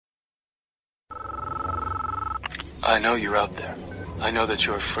I know you're out there. I know that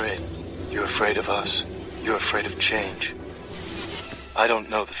you're afraid. You're afraid of us. You're afraid of change. I don't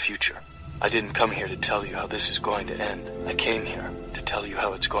know the future. I didn't come here to tell you how this is going to end. I came here to tell you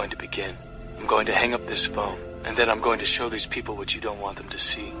how it's going to begin. I'm going to hang up this phone, and then I'm going to show these people what you don't want them to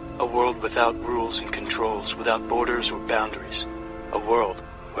see. A world without rules and controls, without borders or boundaries. A world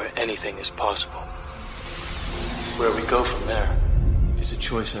where anything is possible. Where we go from there is a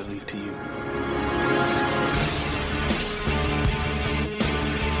choice I leave to you.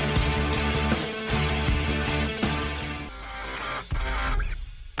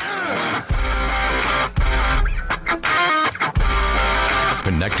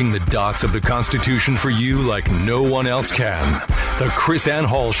 Connecting the dots of the Constitution for you like no one else can. The Chris Ann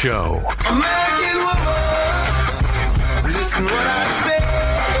Hall Show. American woman, listen what I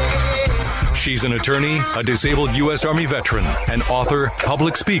say. She's an attorney, a disabled U.S. Army veteran, an author,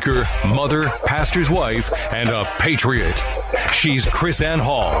 public speaker, mother, pastor's wife, and a patriot. She's Chris Ann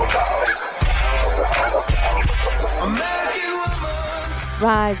Hall.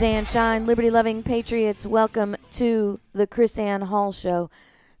 Rise and shine, liberty-loving patriots. Welcome to the Chris Ann Hall Show.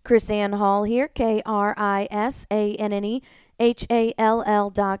 Chris Ann Hall here,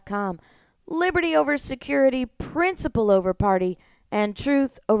 KRISANNEHALL.com. Liberty over security, principle over party, and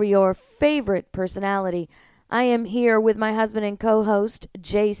truth over your favorite personality. I am here with my husband and co-host,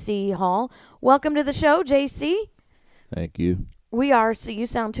 J.C. Hall. Welcome to the show, J.C. Thank you. We are, so you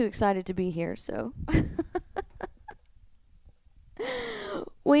sound too excited to be here, so...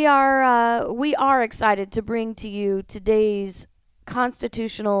 We are excited to bring to you today's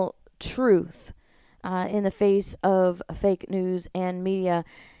constitutional truth in the face of fake news and media.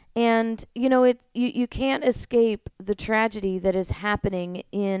 And, you know, you can't escape the tragedy that is happening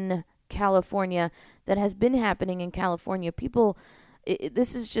in California, that has been happening in California. People,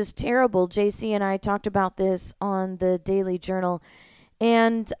 this is just terrible. JC and I talked about this on the Daily Journal.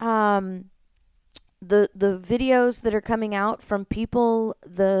 And the videos that are coming out from people,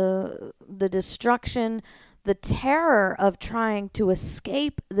 the destruction, the terror of trying to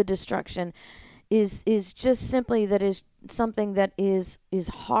escape the destruction is just simply, that is something that is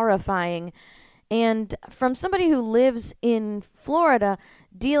horrifying. And from somebody who lives in Florida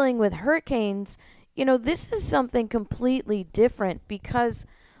dealing with hurricanes, you know, this is something completely different, because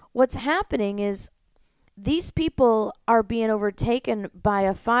what's happening is these people are being overtaken by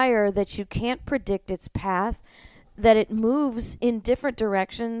a fire that you can't predict its path, that it moves in different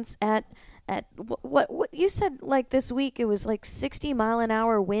directions at what you said, like this week it was like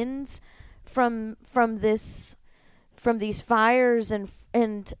 60-mile-an-hour winds from these fires,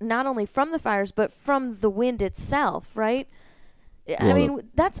 and not only from the fires but from the wind itself, right? Well, I mean,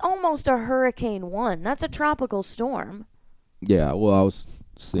 that's almost a Hurricane 1. That's a tropical storm. Yeah, well, I was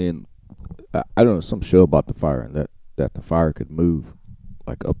seeing, I don't know, some show about the fire, and that the fire could move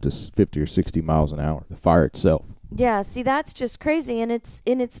like up to 50 or 60 miles an hour, the fire itself. Yeah, see, that's just crazy, and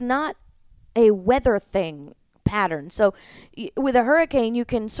it's not a weather thing pattern. So with a hurricane, you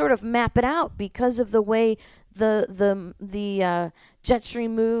can sort of map it out because of the way the jet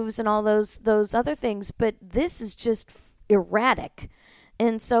stream moves and all those other things, but this is just erratic.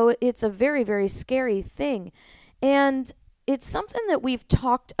 And so it's a very, very scary thing. And it's something that we've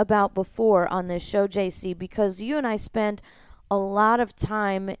talked about before on this show, JC, because you and I spend a lot of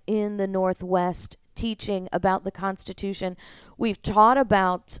time in the Northwest teaching about the Constitution. We've taught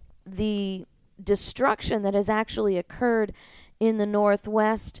about the destruction that has actually occurred in the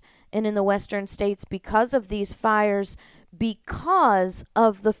Northwest and in the western states because of these fires, because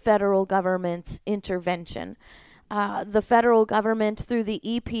of the federal government's intervention. The federal government, through the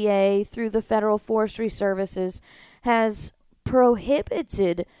EPA, through the Federal Forestry Services, has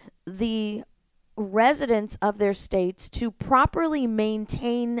prohibited the residents of their states to properly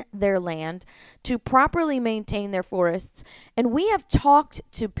maintain their land, to properly maintain their forests. And we have talked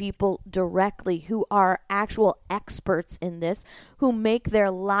to people directly who are actual experts in this, who make their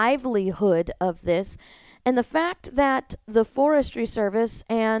livelihood of this. And the fact that the Forestry Service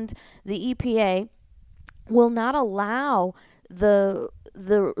and the EPA will not allow the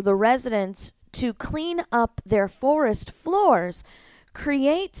residents to clean up their forest floors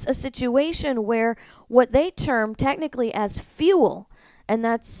creates a situation where what they term technically as fuel, and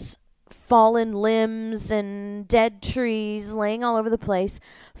that's fallen limbs and dead trees laying all over the place,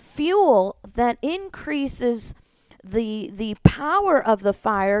 fuel that increases the power of the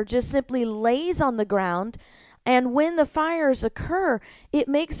fire just simply lays on the ground. And when the fires occur, it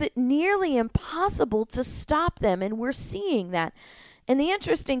makes it nearly impossible to stop them. And we're seeing that. And the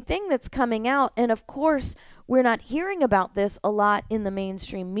interesting thing that's coming out, and of course, we're not hearing about this a lot in the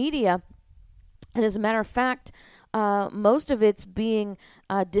mainstream media, And as a matter of fact, most of it's being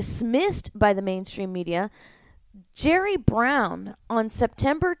dismissed by the mainstream media. Jerry Brown, on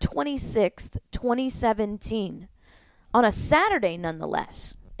September 26th, 2017, on a Saturday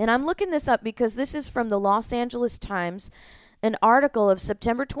nonetheless, and I'm looking this up because this is from the Los Angeles Times, an article of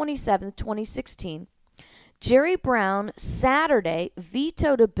September 27th, 2016. Jerry Brown, Saturday,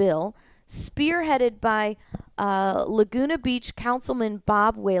 vetoed a bill spearheaded by Laguna Beach Councilman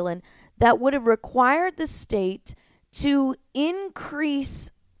Bob Whalen that would have required the state to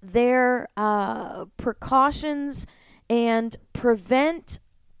increase their precautions and prevent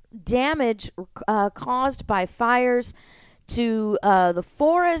damage caused by fires to the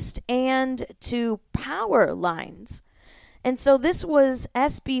forest and to power lines. And so this was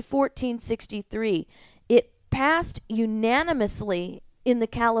SB 1463. It passed unanimously in the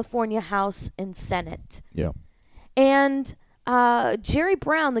California House and Senate. Yeah. And Jerry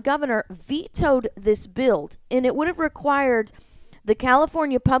Brown, the governor, vetoed this bill, and it would have required the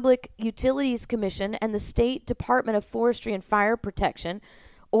California Public Utilities Commission and the State Department of Forestry and Fire Protection,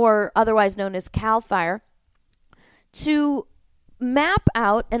 or otherwise known as CAL FIRE, to map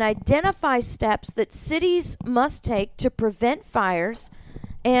out and identify steps that cities must take to prevent fires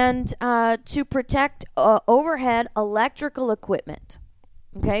and to protect overhead electrical equipment.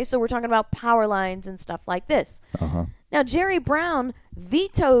 Okay, so we're talking about power lines and stuff like this. Uh-huh. Now, Jerry Brown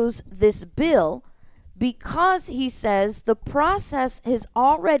vetoes this bill because he says the process is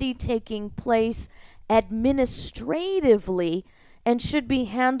already taking place administratively and should be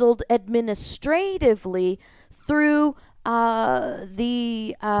handled administratively through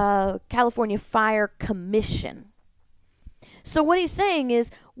the California Fire Commission. So what he's saying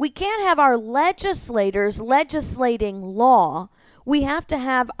is we can't have our legislators legislating law. We have to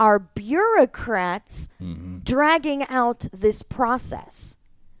have our bureaucrats dragging out this process.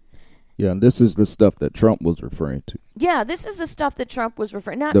 Yeah, and this is the stuff that Trump was referring to. Yeah, this is the stuff that Trump was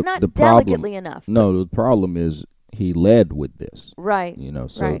referring to. Not The delicately enough. No, the problem is he led with this. Right.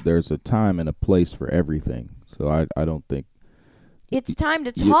 So right. there's a time and a place for everything. So I don't think it's time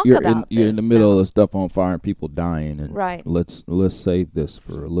to talk you're about you're in this the middle now. of stuff on fire and people dying, and Right. let's save this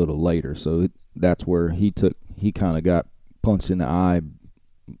for a little later. So that's where he kind of got punched in the eye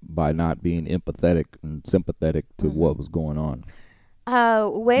by not being empathetic and sympathetic to what was going on.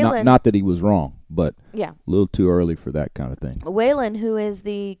 Whalen, Not that he was wrong, but yeah, a little too early for that kind of thing. Whalen, who is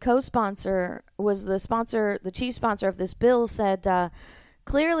the co-sponsor, was the chief sponsor of this bill, said,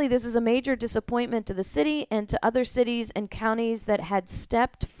 clearly this is a major disappointment to the city and to other cities and counties that had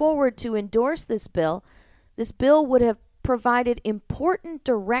stepped forward to endorse this bill. This bill would have provided important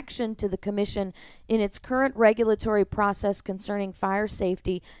direction to the commission in its current regulatory process concerning fire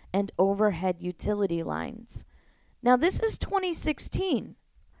safety and overhead utility lines. Now, this is 2016.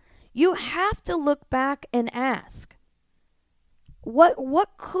 You have to look back and ask,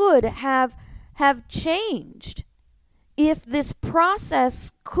 what could have changed if this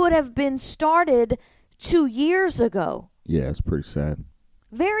process could have been started 2 years ago? Yeah, it's pretty sad.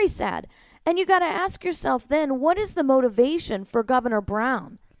 Very sad. And you got to ask yourself then, what is the motivation for Governor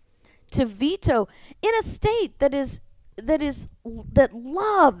Brown to veto in a state that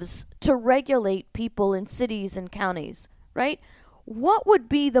loves to regulate people in cities and counties, right? What would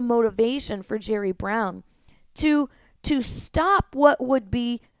be the motivation for Jerry Brown to stop what would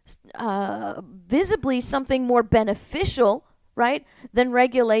be visibly something more beneficial, right, than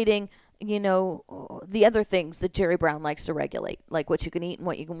regulating, the other things that Jerry Brown likes to regulate, like what you can eat and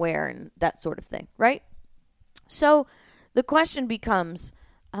what you can wear and that sort of thing, right? So the question becomes,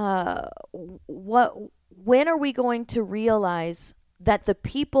 when are we going to realize that the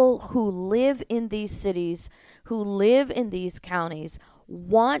people who live in these cities, who live in these counties,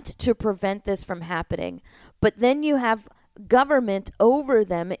 want to prevent this from happening, but then you have government over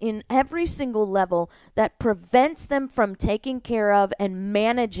them in every single level that prevents them from taking care of and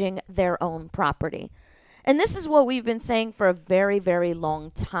managing their own property? And this is what we've been saying for a very, very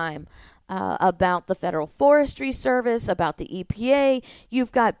long time about the Federal Forestry Service, about the EPA.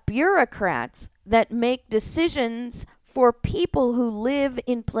 You've got bureaucrats that make decisions for people who live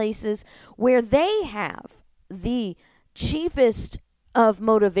in places where they have the chiefest of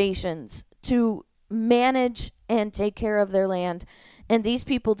motivations to manage and take care of their land, and these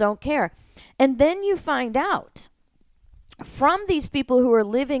people don't care. And then you find out from these people who are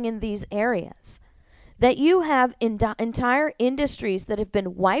living in these areas that you have entire industries that have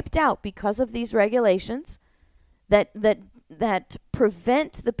been wiped out because of these regulations that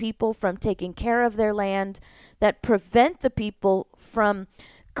prevent the people from taking care of their land, that prevent the people from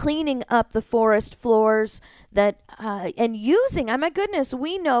cleaning up the forest floors that and using, oh my goodness,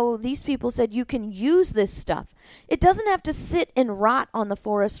 we know these people said you can use this stuff. It doesn't have to sit and rot on the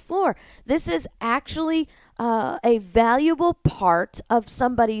forest floor. This is actually a valuable part of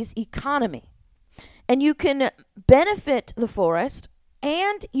somebody's economy. And you can benefit the forest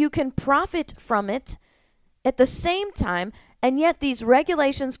and you can profit from it at the same time. And yet these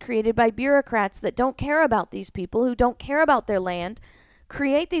regulations created by bureaucrats that don't care about these people, who don't care about their land,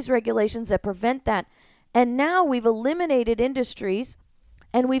 create these regulations that prevent that. And now we've eliminated industries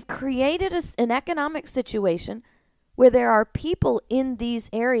and we've created an economic situation where there are people in these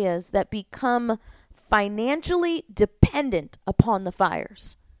areas that become financially dependent upon the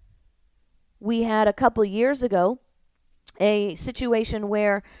fires. We had a couple years ago a situation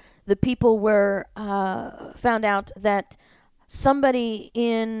where the people were found out that somebody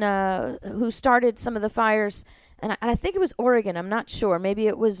in who started some of the fires, and I think it was Oregon, I'm not sure, maybe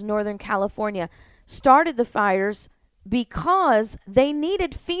it was Northern California, started the fires because they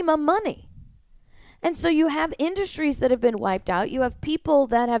needed FEMA money. And so you have industries that have been wiped out. You have people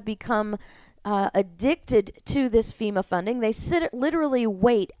that have become addicted to this FEMA funding. They literally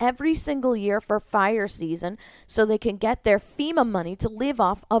wait every single year for fire season so they can get their FEMA money to live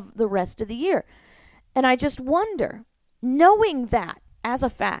off of the rest of the year. And I just wonder, knowing that as a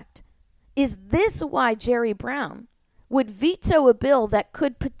fact, is this why Jerry Brown would veto a bill that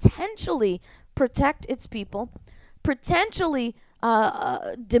could potentially protect its people, potentially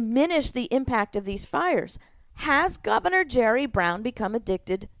diminish the impact of these fires? Has Governor Jerry Brown become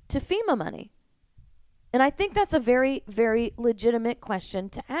addicted to FEMA money? And I think that's a very, very legitimate question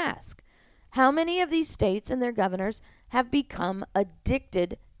to ask. How many of these states and their governors have become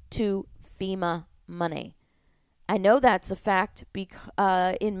addicted to FEMA money? I know that's a fact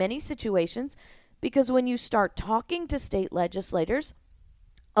in many situations, because when you start talking to state legislators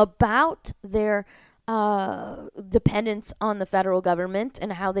about their dependence on the federal government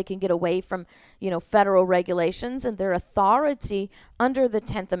and how they can get away from, federal regulations and their authority under the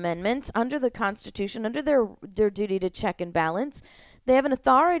 10th Amendment, under the Constitution, under their duty to check and balance, they have an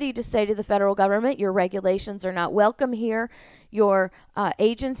authority to say to the federal government, your regulations are not welcome here, your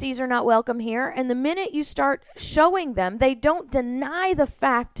agencies are not welcome here. And the minute you start showing them, they don't deny the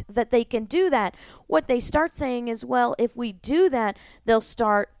fact that they can do that. What they start saying is, well, if we do that, they'll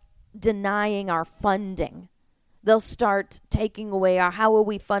start denying our funding. They'll start taking away how will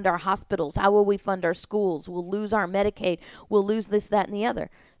we fund our hospitals? How will we fund our schools? We'll lose our Medicaid. We'll lose this, that, and the other.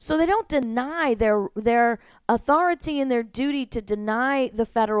 So they don't deny their authority and their duty to deny the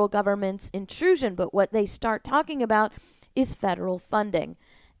federal government's intrusion. But what they start talking about is federal funding.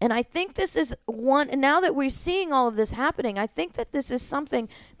 And I think this is one, now that we're seeing all of this happening, I think that this is something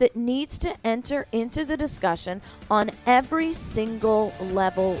that needs to enter into the discussion on every single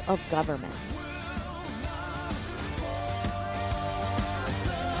level of government.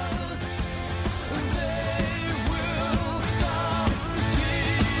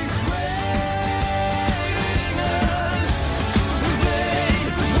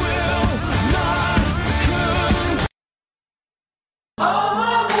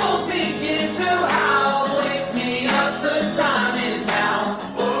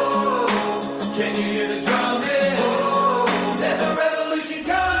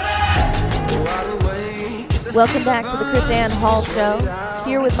 Welcome back to the Chris Ann Hall Show,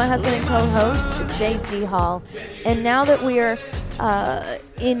 here with my husband and co-host, J.C. Hall. And now that we are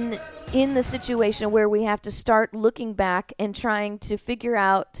in the situation where we have to start looking back and trying to figure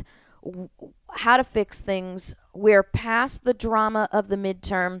out how to fix things, we're past the drama of the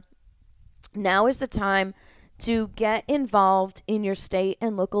midterm. Now is the time to get involved in your state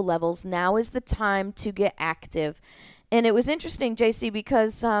and local levels. Now is the time to get active. And it was interesting, J.C.,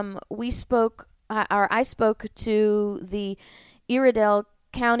 because I spoke to the Iredell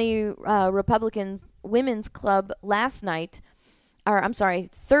County Republicans Women's Club Thursday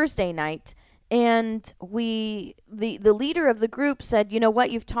night, and the leader of the group said, you know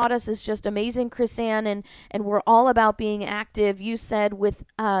what you've taught us is just amazing, Chris Ann, and we're all about being active. You said with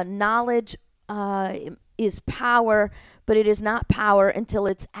knowledge is power, but it is not power until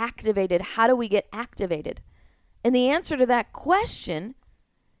it's activated. How do we get activated? And the answer to that question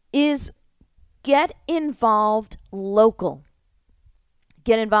is get involved local.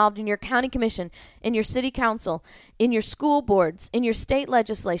 Get involved in your county commission, in your city council, in your school boards, in your state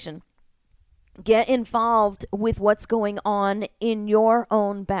legislation. Get involved with what's going on in your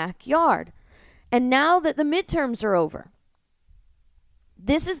own backyard. And now that the midterms are over,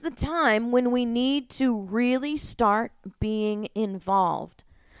 this is the time when we need to really start being involved.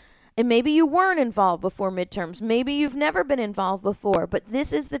 And maybe you weren't involved before midterms. Maybe you've never been involved before, but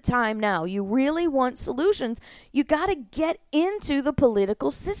this is the time now. You really want solutions. You got to get into the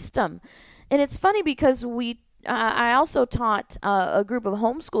political system. And it's funny because I also taught a group of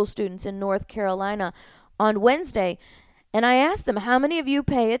homeschool students in North Carolina on Wednesday, and I asked them, how many of you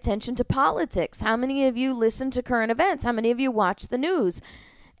pay attention to politics? How many of you listen to current events? How many of you watch the news?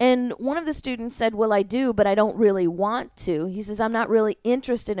 And one of the students said, well, I do, but I don't really want to. He says, I'm not really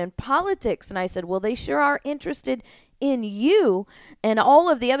interested in politics. And I said, well, they sure are interested in you. And all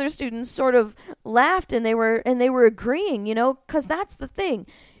of the other students sort of laughed, and they were agreeing, because that's the thing.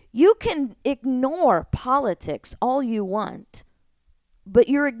 You can ignore politics all you want, but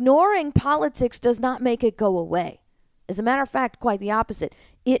your ignoring politics does not make it go away. As a matter of fact, quite the opposite.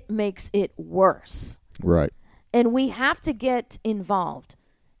 It makes it worse. Right. And we have to get involved.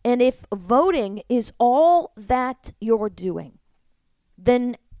 And if voting is all that you're doing,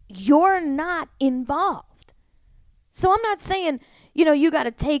 then you're not involved. So I'm not saying, you got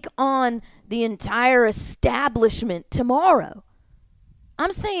to take on the entire establishment tomorrow.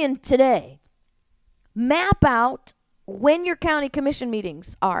 I'm saying today, map out when your county commission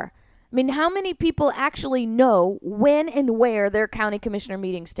meetings are. I mean, how many people actually know when and where their county commissioner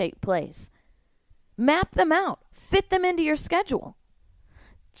meetings take place? Map them out. Fit them into your schedule.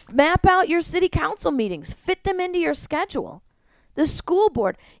 Map out your city council meetings. Fit them into your schedule. The school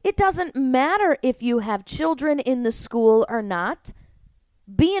board. It doesn't matter if you have children in the school or not.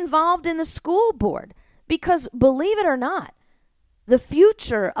 Be involved in the school board. Because believe it or not, the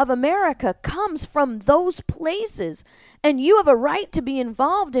future of America comes from those places. And you have a right to be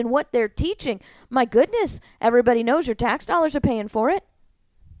involved in what they're teaching. My goodness, everybody knows your tax dollars are paying for it.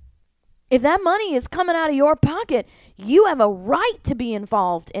 If that money is coming out of your pocket, you have a right to be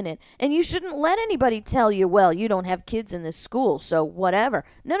involved in it. And you shouldn't let anybody tell you, well, you don't have kids in this school, so whatever.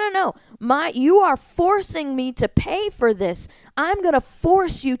 No. You are forcing me to pay for this. I'm going to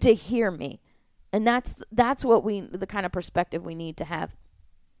force you to hear me. And that's the kind of perspective we need to have.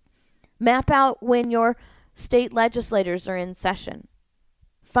 Map out when your state legislators are in session.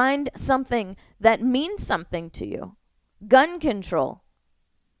 Find something that means something to you. Gun control.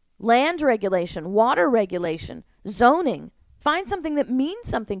 Land regulation, water regulation, zoning. Find something that means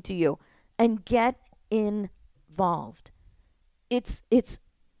something to you and get involved. It's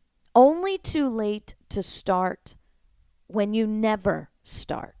only too late to start when you never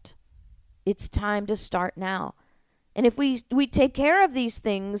start. It's time to start now. And if we take care of these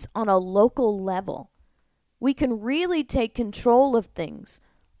things on a local level, we can really take control of things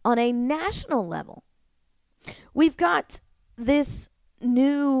on a national level. We've got this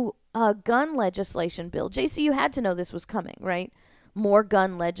new gun legislation bill. JC, you had to know this was coming, right? More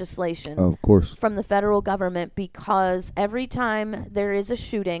gun legislation. Of course. From the federal government, because every time there is a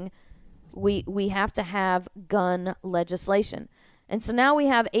shooting, we have to have gun legislation. And so now we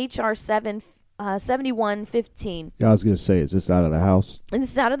have H.R. 7115. Yeah, I was going to say, is this out of the House? And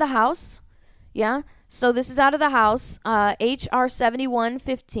this is out of the House. Yeah. So this is out of the House. H.R.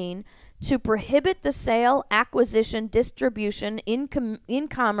 7115. To prohibit the sale, acquisition, distribution, in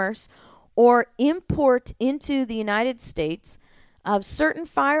commerce, or import into the United States of certain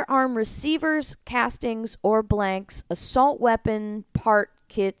firearm receivers, castings, or blanks, assault weapon part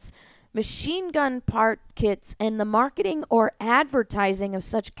kits, machine gun part kits, and the marketing or advertising of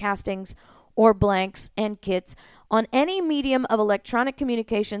such castings or blanks and kits on any medium of electronic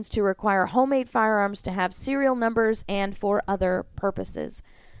communications to require homemade firearms to have serial numbers and for other purposes.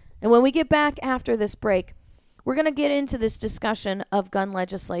 And when we get back after this break, we're going to get into this discussion of gun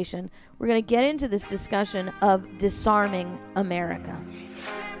legislation. We're going to get into this discussion of disarming America.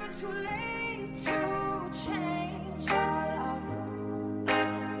 It's never too late to change your love.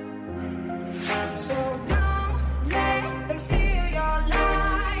 So don't let them steal your light.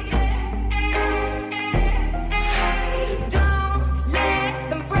 Don't let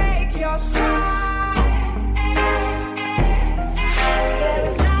them break your stride. There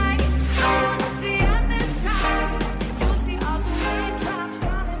is light on the other side. You'll see all the raindrops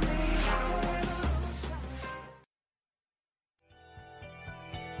falling. It's a revolution.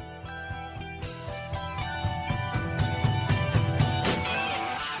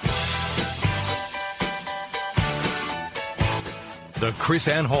 The Chris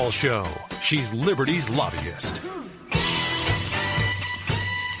Ann Hall Show. She's Liberty's lobbyist.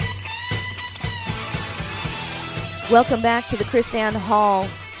 Welcome back to the Chris Ann Hall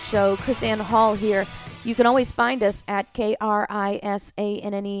Show. Chris Ann Hall here. You can always find us at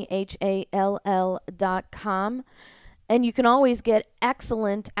KRISANNEHALL.com. And you can always get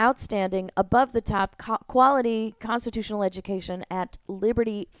excellent, outstanding, above-the-top quality constitutional education at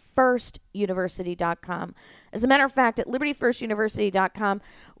LibertyFirstUniversity.com. As a matter of fact, at LibertyFirstUniversity.com,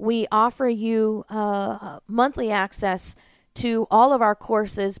 we offer you monthly access to all of our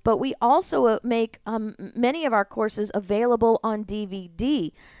courses, but we also make many of our courses available on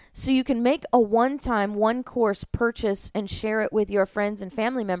DVD. So you can make a one-time, one-course purchase and share it with your friends and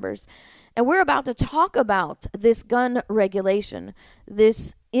family members. And we're about to talk about this gun regulation,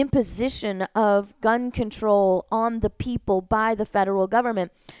 this imposition of gun control on the people by the federal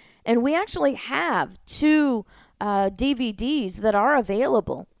government. And we actually have 2 DVDs that are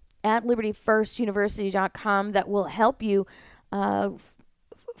available at LibertyFirstUniversity.com that will help you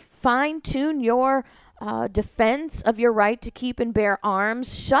fine-tune your defense of your right to keep and bear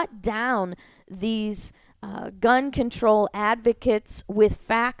arms, shut down these gun control advocates with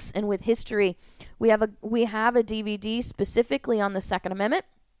facts and with history. We have a DVD specifically on the Second Amendment,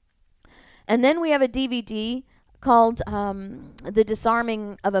 and then we have a DVD called The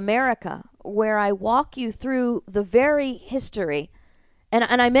Disarming of America, where I walk you through the very history.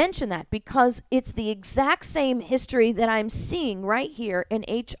 And I mention that because it's the exact same history that I'm seeing right here in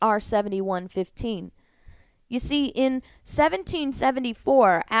H.R. 7115. You see, in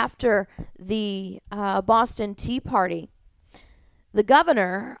 1774, after the Boston Tea Party, the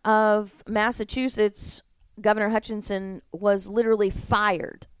governor of Massachusetts, Governor Hutchinson, was literally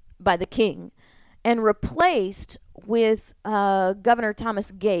fired by the king and replaced with Governor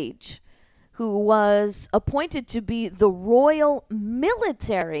Thomas Gage, who was appointed to be the royal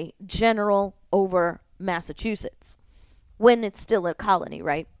military general over Massachusetts when it's still a colony,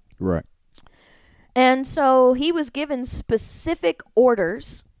 right? Right. And so he was given specific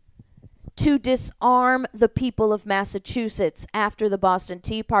orders to disarm the people of Massachusetts after the Boston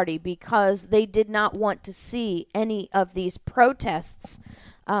Tea Party because they did not want to see any of these protests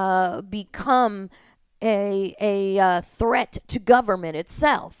become a threat to government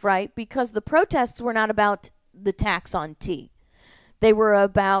itself, right? Because the protests were not about the tax on tea. They were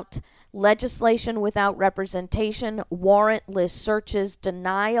about legislation without representation, warrantless searches,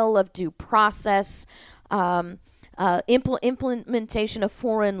 denial of due process, implementation of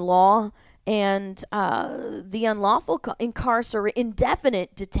foreign law, and the unlawful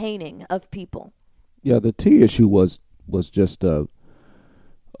indefinite detaining of people. Yeah, the tea issue was just a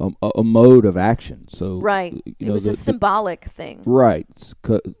mode of action. So right, it was a symbolic thing. Right,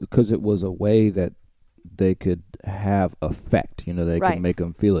 because it was a way that they could have effect. They right. could make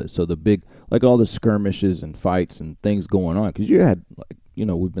them feel it. So the big, like all the skirmishes and fights and things going on, because you had,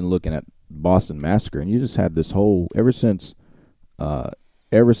 we've been looking at Boston Massacre, and you just had this whole ever since James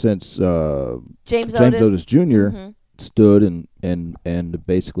Otis Jr. Mm-hmm. stood and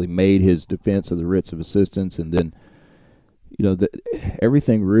basically made his defense of the writs of assistance, and then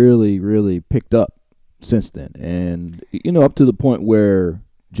everything really picked up since then, and up to the point where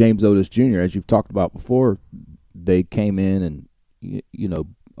James Otis Jr., as you've talked about before, they came in and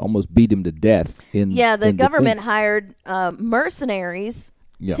almost beat him to death. The government hired mercenaries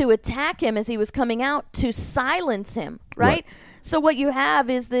to attack him as he was coming out to silence him. Right. So what you have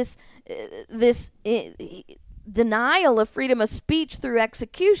is this denial of freedom of speech through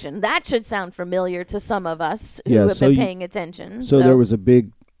execution. That should sound familiar to some of us who have been paying attention. So there was a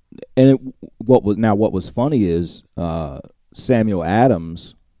big, and what was funny is Samuel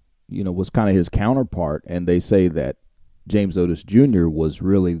Adams, was kind of his counterpart, and they say that James Otis Jr. was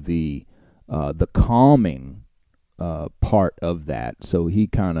really the calming part of that. So he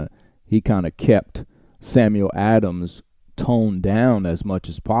kind of kept Samuel Adams toned down as much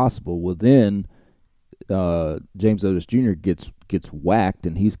as possible. Well, then James Otis Jr. gets whacked,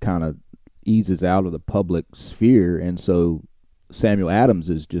 and he's kind of eases out of the public sphere, and so Samuel Adams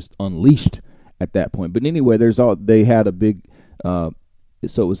is just unleashed at that point. But anyway, they had a big.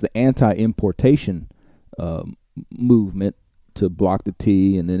 So it was the anti-importation movement to block the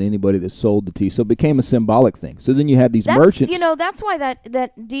tea, and then anybody that sold the tea. So it became a symbolic thing. So then you had these merchants. That's why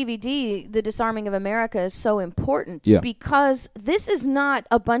that DVD, The Disarming of America, is so important. Yeah. Because this is not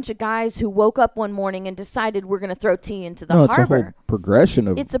a bunch of guys who woke up one morning and decided we're going to throw tea into the harbor. It's a whole progression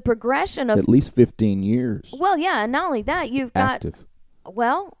of. It's a progression of at least 15 years. Well, yeah, and not only that, you've active. got.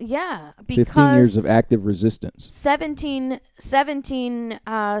 Well, yeah, because 15 years of active resistance.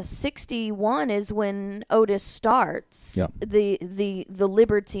 1761 is when Otis starts the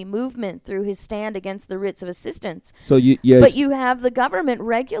liberty movement through his stand against the writs of assistance. So but you have the government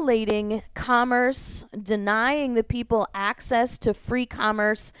regulating commerce, denying the people access to free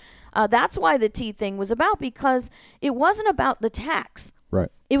commerce. That's why the tea thing was about, because it wasn't about the tax. Right.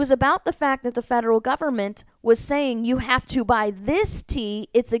 It was about the fact that the federal government was saying you have to buy this tea.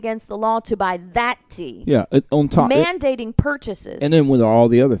 It's against the law to buy that tea. Yeah, on top Mandating purchases. and then with all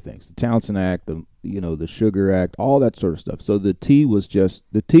the other things, the Townsend Act, the Sugar Act, all that sort of stuff. So the tea was just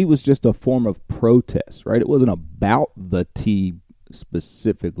a form of protest, right? It wasn't about the tea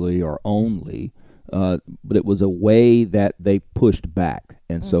specifically or only, but it was a way that they pushed back.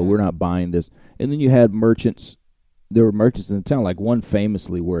 And so we're not buying this. And then you had merchants. There were merchants in the town, like one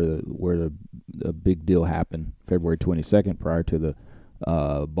famously where the big deal happened February 22nd, prior to the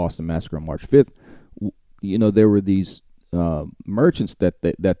Boston Massacre on March 5th. There were these merchants that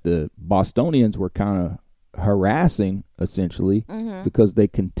the Bostonians were kind of harassing, essentially, because they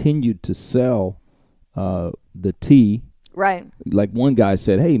continued to sell the tea. Right. Like one guy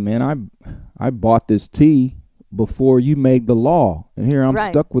said, "Hey man, I bought this tea before you made the law, and here I'm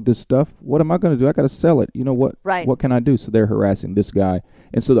stuck with this stuff. What am I going to do? I got to sell it. You know what? Right. What can I do?" So they're harassing this guy,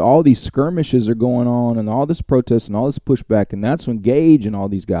 and so all these skirmishes are going on, and all this protest and all this pushback, and that's when Gage and all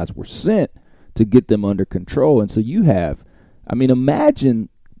these guys were sent to get them under control. And so you have, imagine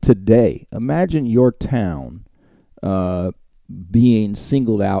today, imagine your town being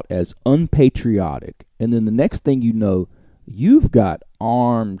singled out as unpatriotic, and then the next thing you know, you've got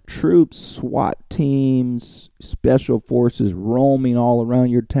armed troops, SWAT teams, special forces roaming all around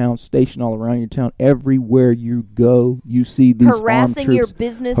your town, stationed all around your town. Everywhere you go, you see these harassing armed your troops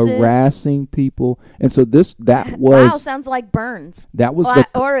businesses, harassing people. And so that was wow, sounds like Burns. that was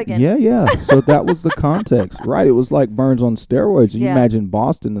Oregon. Yeah. So that was the context, right? It was like Burns on steroids. You imagine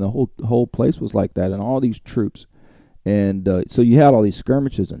Boston, and the whole place was like that, and all these troops. And so you had all these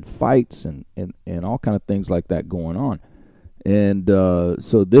skirmishes and fights and all kind of things like that going on. And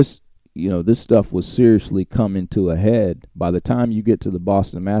so this stuff was seriously coming to a head. By the time you get to the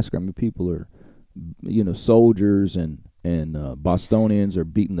Boston Massacre, people are, soldiers and Bostonians are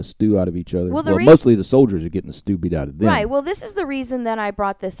beating the stew out of each other. Well, mostly the soldiers are getting the stew beat out of them. Right. Well, this is the reason that I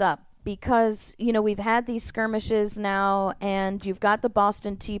brought this up, because, we've had these skirmishes now, and you've got the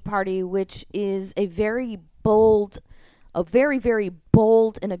Boston Tea Party, which is a very, very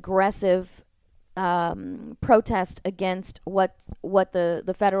bold and aggressive protest against what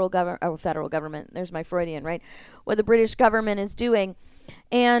the federal government, there's my Freudian, right? What the British government is doing.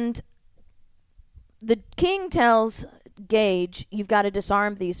 And the king tells Gage, you've got to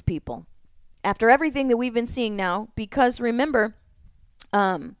disarm these people. After everything that we've been seeing now, because remember,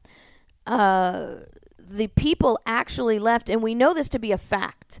 the people actually left, and we know this to be a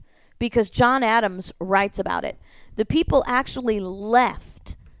fact because John Adams writes about it. The people actually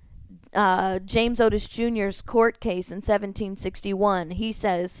left James Otis Jr.'s court case in 1761. He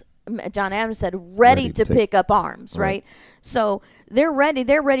says, John Adams said, ready to pick up arms, right? So they're ready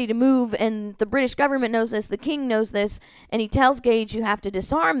to move, and the British government knows this, the king knows this, and he tells Gage, you have to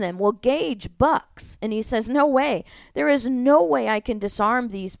disarm them. Well, Gage bucks, and he says, no way. There is no way I can disarm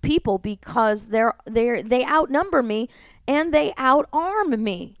these people because they outnumber me and they outarm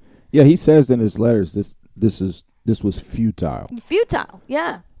me. Yeah, he says in his letters, this was futile. Futile,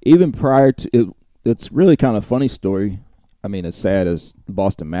 yeah. Even prior to it, it's really kind of a funny story. As sad as the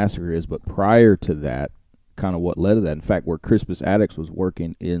Boston Massacre is, but prior to that, kind of what led to that. In fact, where Crispus Attucks was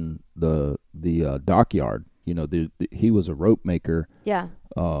working in the dockyard, he was a rope maker. Yeah.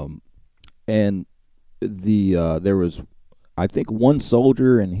 And there was, I think, one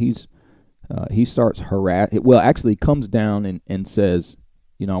soldier, and he starts harassing. Well, actually, comes down and says,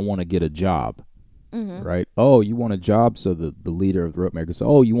 I want to get a job. Mm-hmm. Right? Oh, you want a job? So the leader of the rope maker says,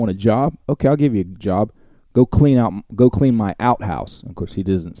 oh, you want a job? Okay, I'll give you a job. Go clean my outhouse. Of course, he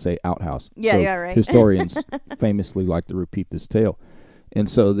doesn't say outhouse. Yeah, so yeah, right. Historians famously like to repeat this tale. And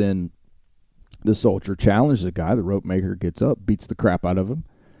so then the soldier challenges the guy. The rope maker gets up, beats the crap out of him,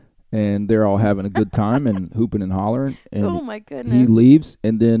 and they're all having a good time and hooping and hollering. And oh, my goodness. He leaves,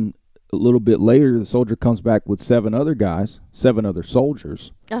 and then a little bit later, the soldier comes back with 7 other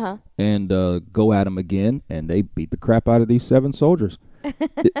soldiers, and go at him again, and they beat the crap out of these 7 soldiers.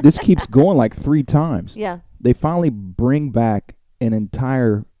 This keeps going like 3 times. Yeah. They finally bring back an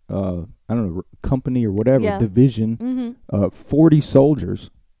entire, company or whatever, division, 40 soldiers,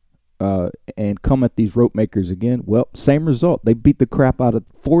 and come at these rope makers again. Well, same result. They beat the crap out of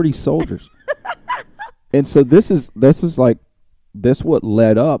 40 soldiers. And so this is what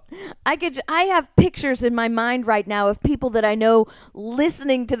led up. I have pictures in my mind right now of people that I know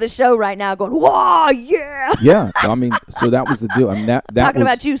listening to the show right now going, "Whoa, yeah!" Yeah, so that was the deal. That talking was,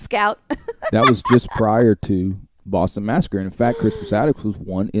 about you, Scout. That was just prior to Boston Massacre, and in fact, Crispus Attucks was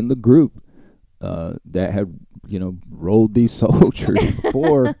one in the group that had rolled these soldiers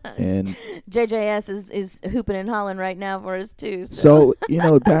before, and JJS is hooping and hollering right now for us too. So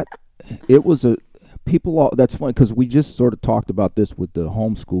that it was people that's funny because we just sort of talked about this with the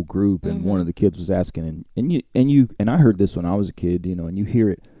homeschool group, and one of the kids was asking, and I heard this when I was a kid, and you hear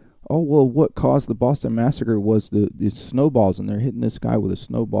it. Oh, well, what caused the Boston Massacre was the snowballs, and they're hitting this guy with a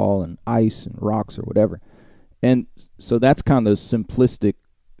snowball and ice and rocks or whatever. And so that's kind of the simplistic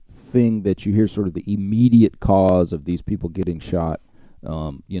thing that you hear, sort of the immediate cause of these people getting shot,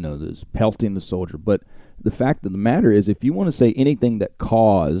 this pelting the soldier. But the fact of the matter is, if you want to say anything that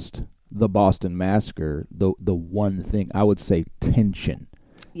caused the Boston Massacre, the one thing, I would say tension.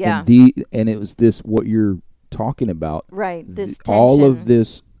 Yeah. And it was this, what you're talking about. Right, this all tension. of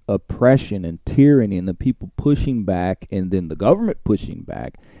this oppression and tyranny, and the people pushing back, and then the government pushing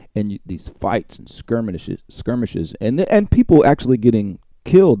back, and these fights and skirmishes, and people actually getting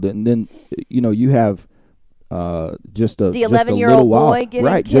killed, and then you have just a the just 11-year-old while, boy getting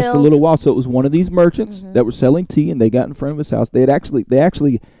right, killed. just a little while. So it was one of these merchants that were selling tea, and they got in front of his house. They actually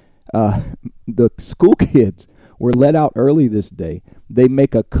the school kids were let out early this day. They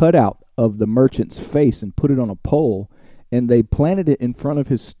make a cutout of the merchant's face and put it on a pole, and they planted it in front of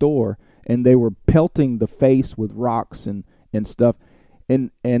his store, and they were pelting the face with rocks and stuff,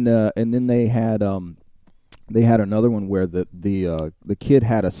 and then they had another one where the kid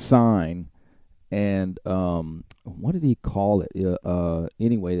had a sign, and what did he call it?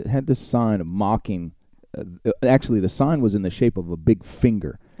 Anyway, it had this sign of mocking. Actually, the sign was in the shape of a big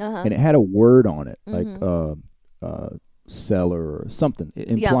finger, and it had a word on it, like seller or something,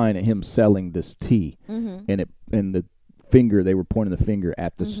 implying at him selling this tea, and the finger, they were pointing the finger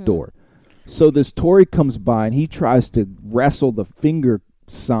at the store. So this Tory comes by, and he tries to wrestle the finger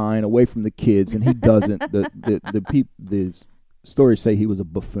sign away from the kids, and he doesn't. The stories say he was a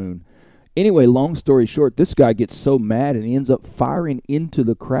buffoon. Anyway, long story short, this guy gets so mad, and he ends up firing into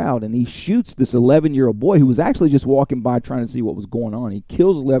the crowd, and he shoots this 11-year-old boy who was actually just walking by trying to see what was going on. He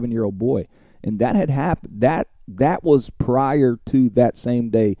kills 11-year-old boy, and that had happened. That was prior to that same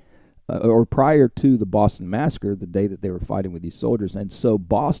day, or prior to the Boston Massacre, the day that they were fighting with these soldiers. And so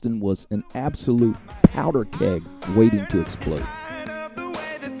Boston was an absolute powder keg waiting to explode.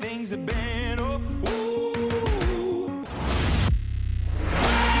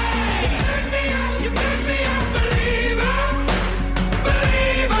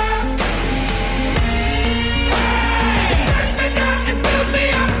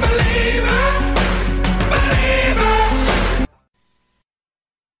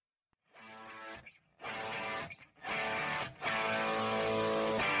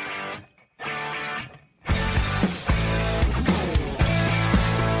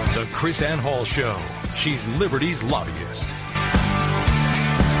 Chris Ann Hall Show. She's Liberty's lobbyist.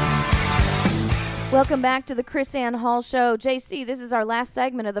 Welcome back to the Chris Ann Hall Show. JC, this is our last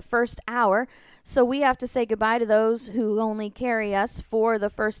segment of the first hour, so we have to say goodbye to those who only carry us for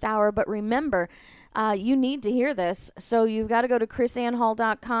the first hour. But remember, you need to hear this, so you've got to go to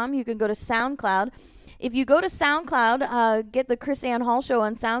chrisannhall.com. You can go to SoundCloud. If you go to SoundCloud, get the Chris Ann Hall Show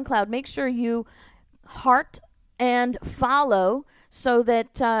on SoundCloud. Make sure you heart and follow so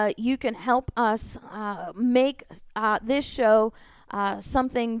that you can help us make this show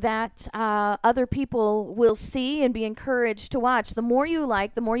something that other people will see and be encouraged to watch. The more you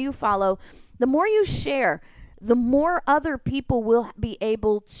like, the more you follow, the more you share, the more other people will be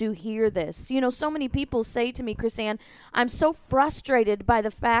able to hear this. So many people say to me, Chris Ann, I'm so frustrated by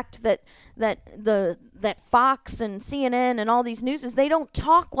the fact that Fox and CNN and all these newses, they don't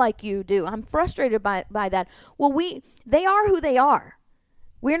talk like you do. I'm frustrated by that. Well, they are who they are.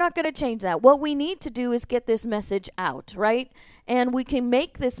 We're not going to change that. What we need to do is get this message out, right? And we can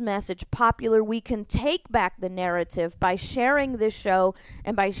make this message popular. We can take back the narrative by sharing this show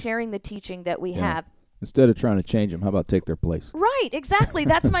and by sharing the teaching that we have. Instead of trying to change them, how about take their place? Right, exactly.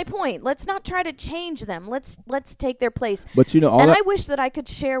 That's my point. Let's not try to change them. Let's take their place. But I wish that I could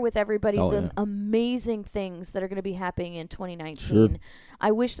share with everybody amazing things that are going to be happening in 2019. Sure. I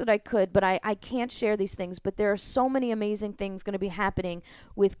wish that I could, but I can't share these things. But there are so many amazing things going to be happening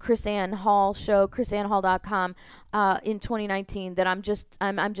with Chris Ann Hall Show, chrisannhall.com in 2019 that I'm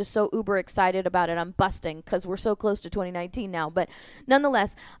just so uber excited about it. I'm busting because we're so close to 2019 now. But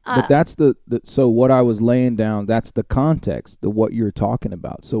nonetheless, but that's so what I was laying down. That's the context of what you're talking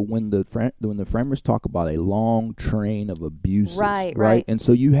about. So when the framers talk about a long train of abuses, right, and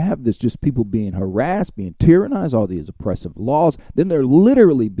so you have this just people being harassed, being tyrannized, all these oppressive laws, then they're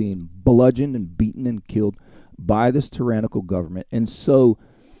literally being bludgeoned and beaten and killed by this tyrannical government. And so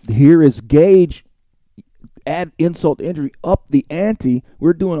here is Gage. add insult to injury, up the ante.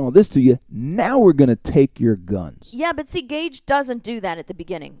 We're doing all this to you. Now we're going to take your guns. Yeah, but see, Gage doesn't do that at the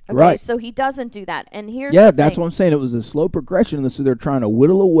beginning. Okay? Right. So he doesn't do that. And here's Yeah, the that's thing. what I'm saying. It was a slow progression. So they're trying to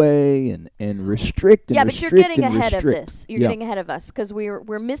whittle away and restrict and Yeah, but you're restrict getting and ahead of restrict. this. You're getting ahead of us because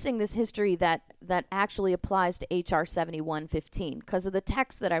we're missing this history that actually applies to HR 7115 because of the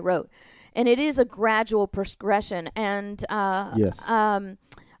text that I wrote, and it is a gradual progression. And Yes.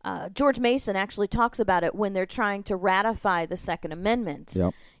 George Mason actually talks about it when they're trying to ratify the Second Amendment.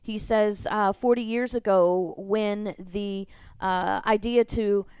 Yep. He says 40 years ago, when the idea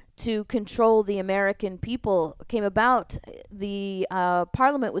to control the American people came about, the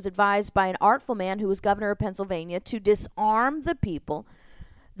Parliament was advised by an artful man who was governor of Pennsylvania to disarm the people,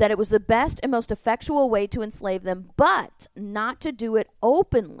 that it was the best and most effectual way to enslave them, but not to do it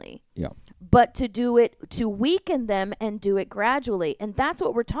openly, Yeah. but to do it, to weaken them and do it gradually. And that's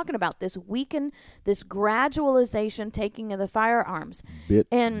what we're talking about, this gradualization, taking of the firearms. Bit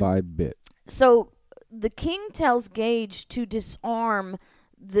And by bit. so the king tells Gage to disarm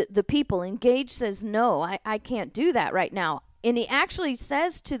the people, and Gage says, no, I can't do that right now. And he actually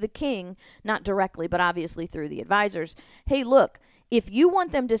says to the king, not directly, but obviously through the advisors, hey, look, if you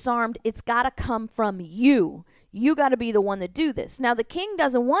want them disarmed, it's got to come from you. You got to be the one that do this. Now, the king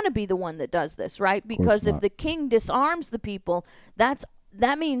doesn't want to be the one that does this, right? Because if not. the king disarms the people, that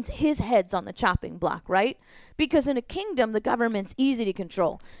means his head's on the chopping block, right? Because in a kingdom, the government's easy to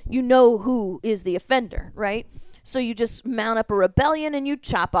control. You know who is the offender, right? So you just mount up a rebellion and you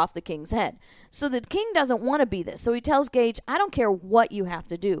chop off the king's head. So the king doesn't want to be this. So he tells Gage, I don't care what you have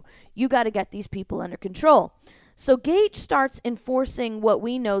to do. You got to get these people under control. So Gage starts enforcing what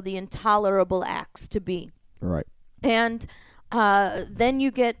we know the intolerable acts to be. Right. And then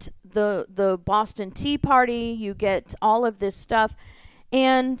you get the Boston Tea Party. You get all of this stuff.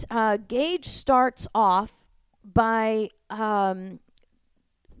 And Gage starts off by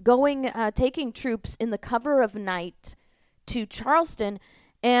taking troops in the cover of night to Charleston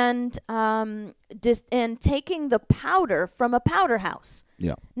and taking the powder from a powder house.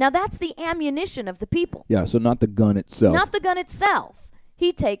 Yeah. Now, that's the ammunition of the people. Yeah, so not the gun itself. Not the gun itself.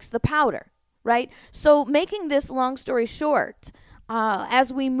 He takes the powder, right? So making this long story short,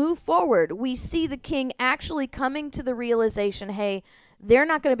 as we move forward, we see the king actually coming to the realization, hey, they're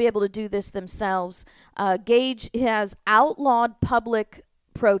not going to be able to do this themselves. Gage has outlawed public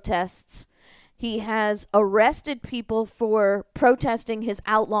protests. He has arrested people for protesting his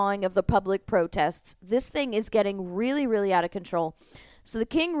outlawing of the public protests. This thing is getting really, really out of control. So the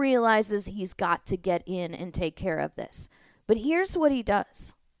king realizes he's got to get in and take care of this. But here's what he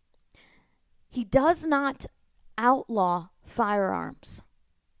does. He does not outlaw firearms.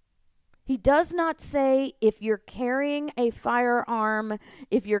 He does not say if you're carrying a firearm,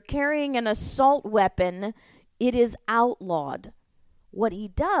 if you're carrying an assault weapon, it is outlawed. What he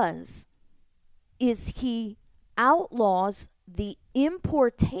does is he outlaws the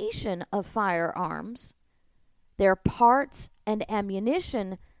importation of firearms, their parts and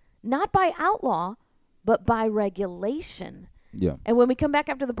ammunition, not by outlaw, but by regulation. Yeah. And when we come back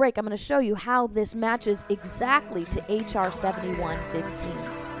after the break, I'm going to show you how this matches exactly to HR 7115.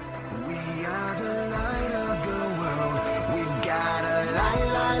 We are the light of the world. We gotta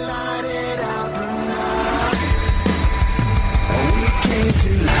light it up now. We came to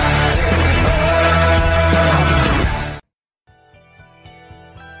light it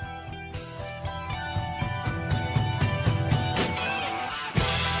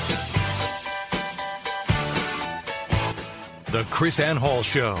The Chris Ann Hall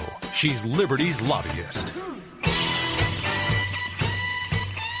Show. She's Liberty's lobbyist.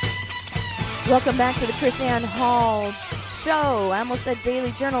 Welcome back to the Chris Ann Hall Show. I almost said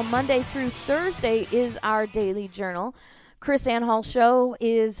Daily Journal. Monday through Thursday is our Daily Journal. Chris Ann Hall Show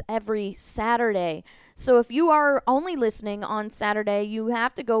is every Saturday. So if you are only listening on Saturday, you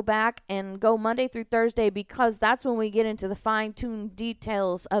have to go back and go Monday through Thursday because that's when we get into the fine-tuned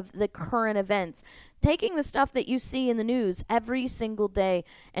details of the current events. Taking the stuff that you see in the news every single day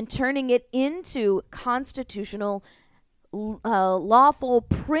and turning it into constitutional, lawful,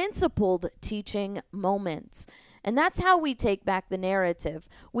 principled teaching moments. And that's how we take back the narrative.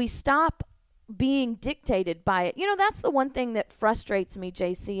 We stop being dictated by it. You know, that's the one thing that frustrates me,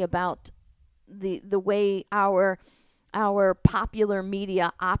 JC, about the way our popular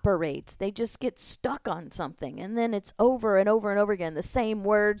media operates. They just get stuck on something, and then it's over and over and over again. The same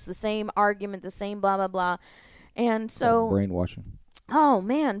words, the same argument, the same blah, blah, blah. And so... brainwashing. Oh,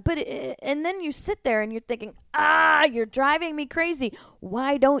 man. And then you sit there and you're thinking, you're driving me crazy.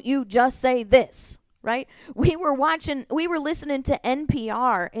 Why don't you just say this, right? We were listening to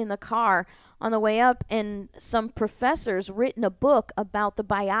NPR in the car on the way up, and some professors written a book about the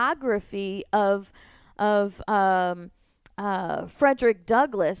biography of Frederick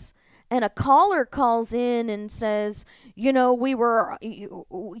Douglass. And a caller calls in and says, you know,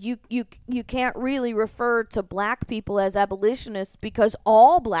 you can't really refer to black people as abolitionists because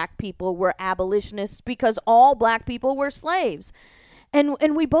all black people were abolitionists because all black people were slaves.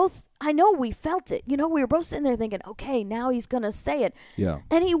 And we both, I know we felt it. You know, we were both sitting there thinking, okay, now he's going to say it. Yeah.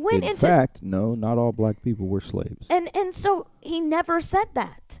 And he went In into... fact, no, not all black people were slaves. And so he never said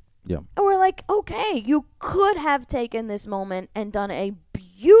that. Yeah. And we're like, okay, you could have taken this moment and done a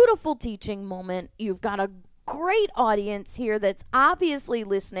beautiful teaching moment. You've got a great audience here that's obviously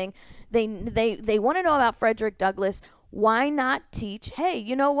listening. They want to know about Frederick Douglass. Why not teach, hey,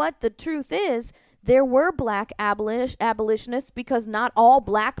 you know what? The truth is there were black abolitionists because not all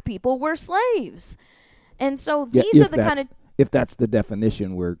black people were slaves. And so these are the kind of... If that's the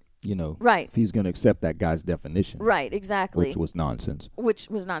definition where... You know, right. If he's going to accept that guy's definition. Right, exactly. Which was nonsense. Which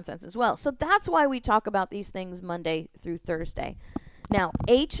was nonsense as well. So that's why we talk about these things Monday through Thursday. Now,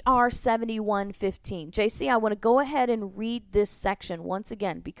 H.R. 7115. JC, I want to go ahead and read this section once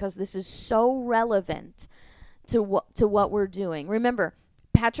again because this is so relevant to what we're doing. Remember,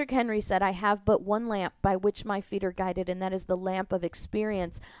 Patrick Henry said, I have but one lamp by which my feet are guided, and that is the lamp of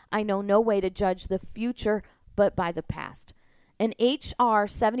experience. I know no way to judge the future but by the past. And H.R.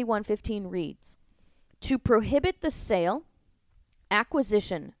 7115 reads, to prohibit the sale,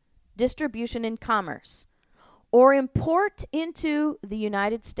 acquisition, distribution, and commerce, or import into the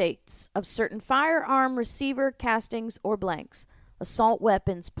United States of certain firearm receiver castings or blanks, assault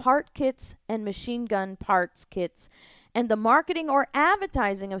weapons, part kits, and machine gun parts kits, and the marketing or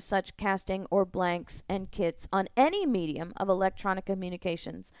advertising of such casting or blanks and kits on any medium of electronic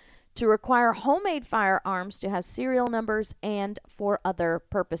communications, to require homemade firearms to have serial numbers and for other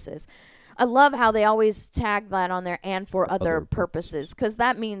purposes. I love how they always tag that on there, and for other purposes, because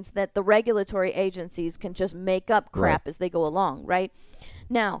that means that the regulatory agencies can just make up crap as they go along, right?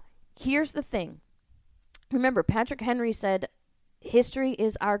 Now, here's the thing. Remember, Patrick Henry said, history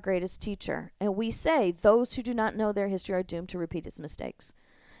is our greatest teacher, and we say those who do not know their history are doomed to repeat its mistakes.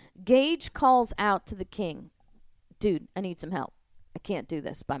 Gage calls out to the king, dude, I need some help. I can't do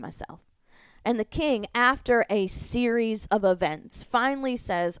this by myself. And the king, after a series of events, finally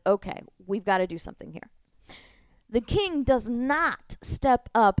says, okay, we've got to do something here. The king does not step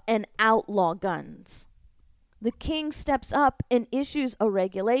up and outlaw guns. The king steps up and issues a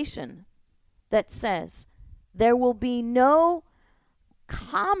regulation that says there will be no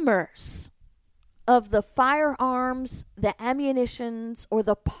commerce of the firearms, the ammunitions, or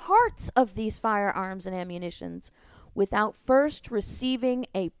the parts of these firearms and ammunitions without first receiving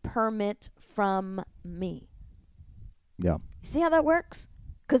a permit from me. Yeah. See how that works?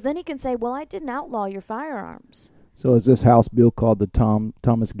 Because then he can say, well, I didn't outlaw your firearms. So is this House bill called the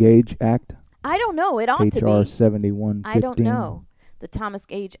Thomas Gage Act? I don't know. It ought to be. H.R. 7115? I don't know. The Thomas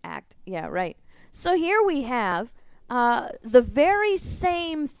Gage Act. Yeah, right. So here we have the very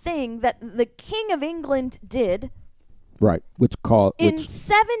same thing that the King of England did. Right, which in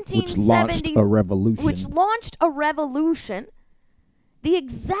 1770, launched a revolution. Which launched a revolution. The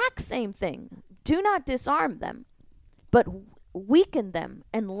exact same thing. Do not disarm them, but weaken them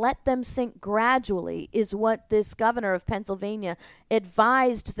and let them sink gradually is what this governor of Pennsylvania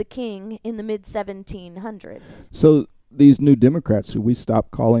advised the king in the mid-1700s. So these new Democrats, should we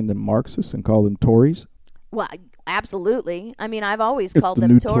stop calling them Marxists and call them Tories? Well, absolutely. I mean, I've always It's called the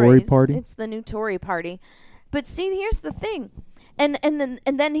them new Tories. Tory party? It's the new Tory party. But see, here's the thing. And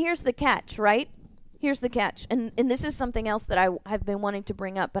then here's the catch, right? Here's the catch. And this is something else that I've been wanting to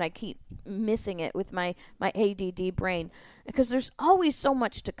bring up, but I keep missing it with my ADD brain. Because there's always so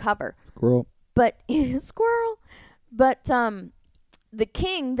much to cover. Squirrel. But squirrel. But the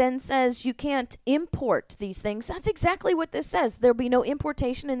king then says you can't import these things. That's exactly what this says. There'll be no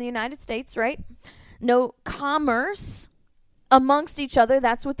importation in the United States, right? No commerce amongst each other.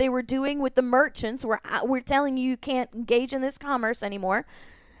 That's what they were doing with the merchants. We're telling you can't engage in this commerce anymore.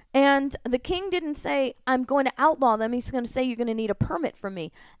 And the king didn't say, I'm going to outlaw them. He's going to say, you're going to need a permit from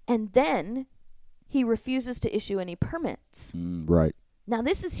me. And then he refuses to issue any permits. Right. Now,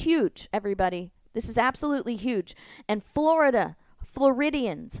 this is huge, everybody. This is absolutely huge. And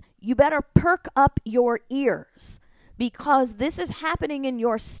Floridians, you better perk up your ears, because this is happening in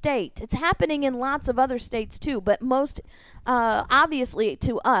your state. It's happening in lots of other states too, but most obviously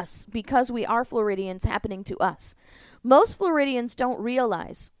to us, because we are Floridians, happening to us. Most Floridians don't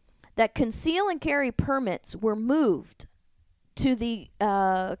realize that conceal and carry permits were moved to the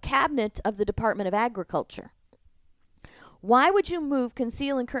cabinet of the Department of Agriculture. Why would you move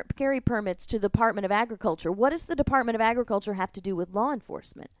conceal and carry permits to the Department of Agriculture? What does the Department of Agriculture have to do with law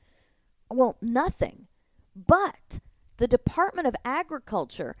enforcement? Well, nothing. But the Department of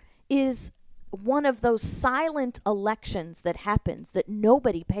Agriculture is one of those silent elections that happens that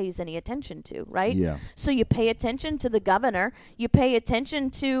nobody pays any attention to, right? Yeah. So you pay attention to the governor, you pay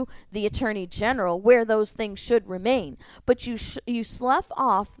attention to the attorney general, where those things should remain, but you slough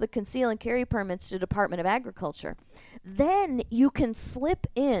off the conceal and carry permits to Department of Agriculture. Then you can slip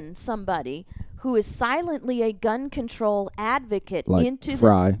in somebody who is silently a gun control advocate Like into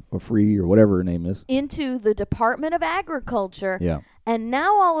Fry or Free or whatever her name is. into the Department of Agriculture. Yeah. And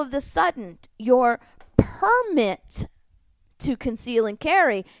now all of a sudden, your permit to conceal and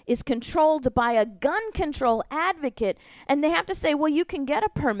carry is controlled by a gun control advocate. And they have to say, well, you can get a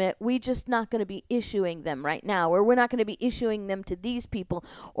permit. We're just not going to be issuing them right now. Or we're not going to be issuing them to these people.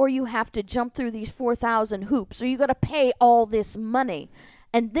 Or you have to jump through these 4,000 hoops. Or you got to pay all this money.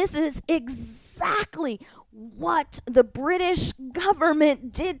 And this is exactly what the British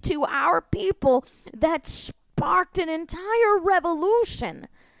government did to our people that sparked an entire revolution.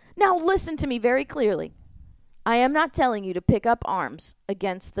 Now, listen to me very clearly. I am not telling you to pick up arms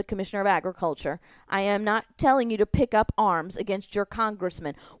against the Commissioner of Agriculture. I am not telling you to pick up arms against your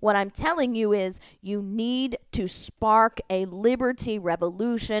congressman. What I'm telling you is you need to spark a liberty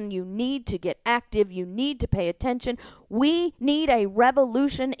revolution. You need to get active. You need to pay attention. We need a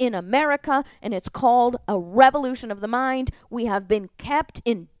revolution in America, and it's called a revolution of the mind. We have been kept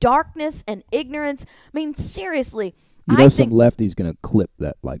in darkness and ignorance. I mean, seriously. You know, I some think, lefty's going to clip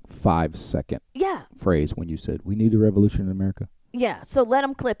that like 5-second yeah. phrase when you said, we need a revolution in America. Yeah, so let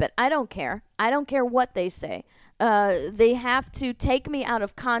them clip it. I don't care. I don't care what they say. They have to take me out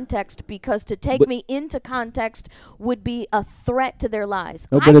of context because to take me into context would be a threat to their lives.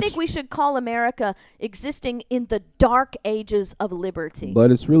 No, I think we should call America existing in the dark ages of liberty. But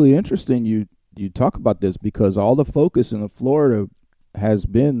it's really interesting you talk about this because all the focus in Florida has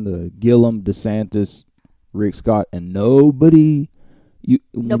been the Gillum, DeSantis, Rick Scott, and nobody's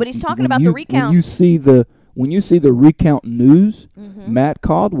talking about the recount. When you see the recount news, Matt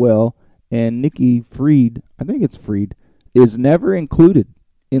Caldwell and Nikki Fried, I think it's Fried, is never included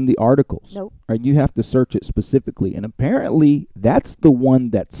in the articles. Nope. Right? You have to search it specifically, and apparently that's the one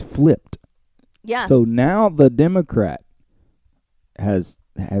that's flipped. Yeah. So now the Democrat has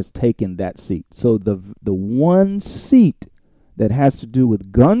taken that seat. So the one seat that has to do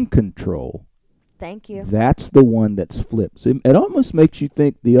with gun control. Thank you. That's the one that's flipped. So it almost makes you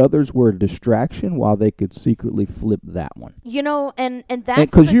think the others were a distraction while they could secretly flip that one. You know, and that's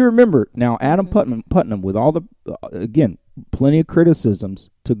because you remember now Adam Putnam with all the again plenty of criticisms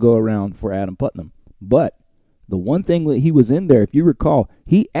to go around for Adam Putnam, but the one thing that he was in there, if you recall,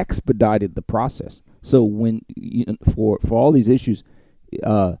 he expedited the process. So when for all these issues,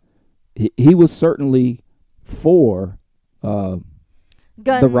 he was certainly for.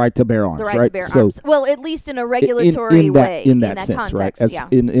 The right to bear arms, the right right? to bear arms. Well, at least in a regulatory way, in that sense, context, right? yeah.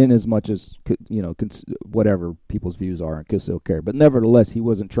 In as much as whatever people's views are on conceal carry, but nevertheless, he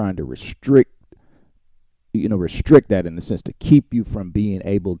wasn't trying to restrict that in the sense to keep you from being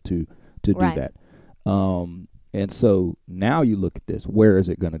able to do that. And so now you look at this. Where is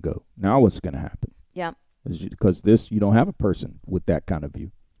it going to go? Now what's going to happen? Yeah, because you don't have a person with that kind of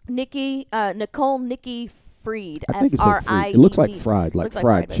view. Nikki Fried, I think it's F-R-I-E-D. It looks like fried, like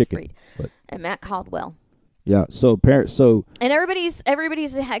fried chicken. And Matt Caldwell. Yeah, so and everybody's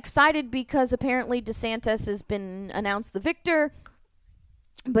excited because apparently DeSantis has been announced the victor.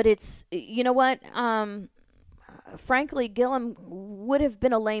 But it's, you know what? Frankly, Gillum would have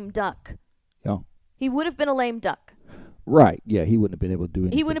been a lame duck. Yeah. He would have been a lame duck. Right. Yeah, he wouldn't have been able to do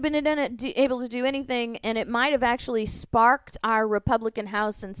anything. He wouldn't have been able to do anything, and it might have actually sparked our Republican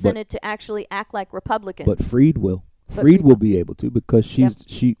House and Senate to actually act like Republicans. But Fried will. Fried will be able to because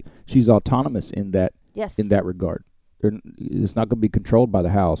she's autonomous in that regard. It's not going to be controlled by the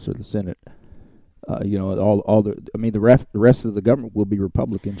House or the Senate. The rest of the government will be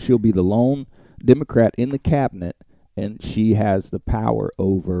Republican. She'll be the lone Democrat in the cabinet, and she has the power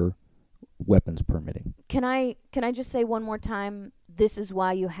over weapons permitting. Can I just say one more time, this is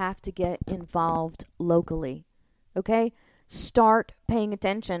why you have to get involved locally. Okay? Start paying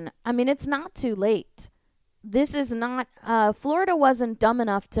attention. I mean, it's not too late. This is not Florida wasn't dumb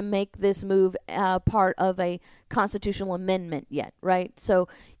enough to make this move part of a constitutional amendment yet, right? So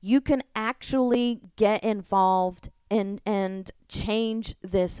you can actually get involved and change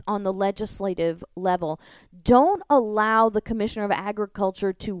this on the legislative level. Don't allow the Commissioner of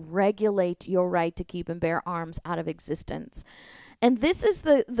Agriculture to regulate your right to keep and bear arms out of existence. And this is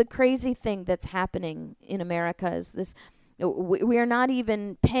the crazy thing that's happening in America is this. We are not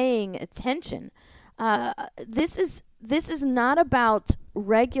even paying attention. This is not about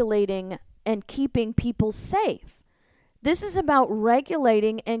regulating and keeping people safe. This is about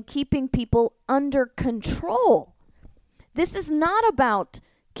regulating and keeping people under control. This is not about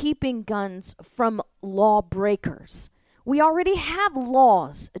keeping guns from lawbreakers. We already have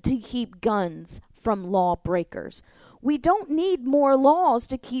laws to keep guns from lawbreakers. We don't need more laws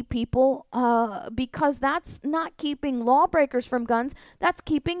to keep people, because that's not keeping lawbreakers from guns. That's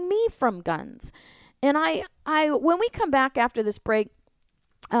keeping me from guns. And I when we come back after this break,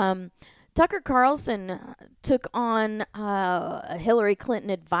 Tucker Carlson took on a Hillary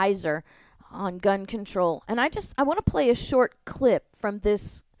Clinton advisor on gun control, and I want to play a short clip from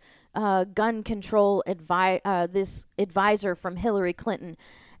this gun control this advisor from Hillary Clinton,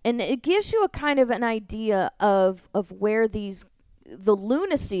 and it gives you a kind of an idea of where the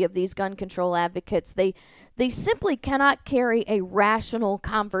lunacy of these gun control advocates. They simply cannot carry a rational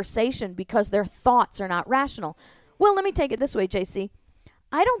conversation because their thoughts are not rational. Well, let me take it this way, JC.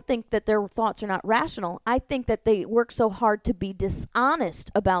 I don't think that their thoughts are not rational. I think that they work so hard to be dishonest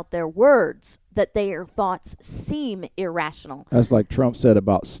about their words that their thoughts seem irrational. That's like Trump said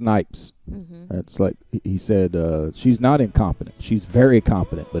about Snipes. That's like he said, she's not incompetent. She's very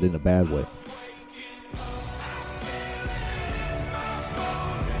competent, but in a bad way.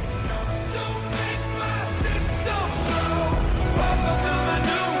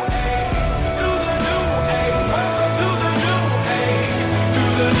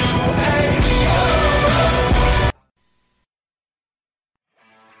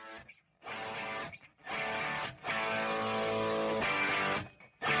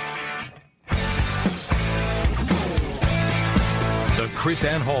 The Chris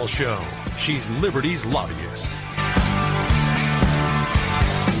Ann Hall Show. She's Liberty's lobbyist.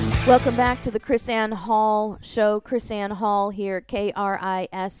 Welcome back to the Chris Ann Hall Show. Chris Ann Hall here,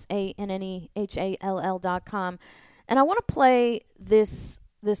 KrisAnnHall.com. And I want to play this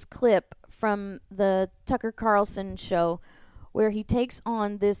clip from the Tucker Carlson show where he takes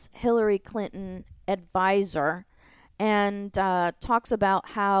on this Hillary Clinton advisor and talks about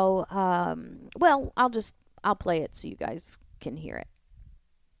how, I'll play it so you guys can hear it.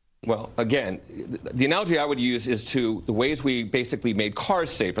 Well, again, the analogy I would use is to the ways we basically made cars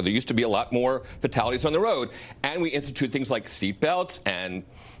safer. There used to be a lot more fatalities on the road, and we instituted things like seatbelts and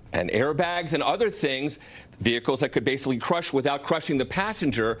airbags and other things, vehicles that could basically crush without crushing the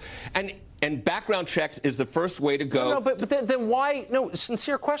passenger. And background checks is the first way to go. No, but then why? No,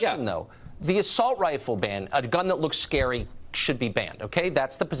 sincere question, though. The assault rifle ban, a gun that looks scary, should be banned, okay?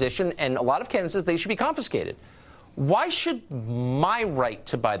 That's the position, and a lot of candidates say they should be confiscated. Why should my right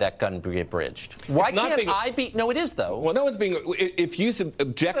to buy that gun be abridged? Why can't I be? No, it is, though. Well, no one's being. If you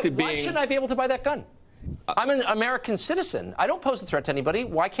object to being. Why shouldn't I be able to buy that gun? I'm an American citizen. I don't pose a threat to anybody.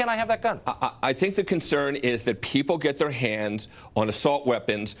 Why can't I have that gun? I think the concern is that people get their hands on assault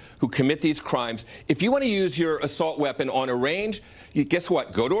weapons who commit these crimes. If you want to use your assault weapon on a range, guess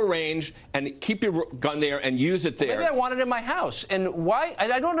what? Go to a range and keep your gun there and use it there. Maybe I want it in my house. And why?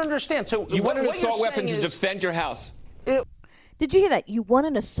 I don't understand. So you want an assault weapon to defend your house? Did you hear that? You want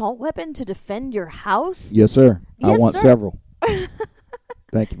an assault weapon to defend your house? Yes, sir. Yes, I want sir. several.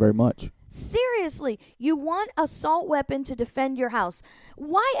 Thank you very much. Seriously, you want assault weapon to defend your house.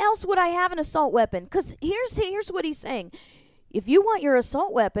 Why else would I have an assault weapon? Because here's what he's saying. If you want your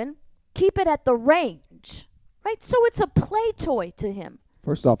assault weapon, keep it at the range, right? So it's a play toy to him.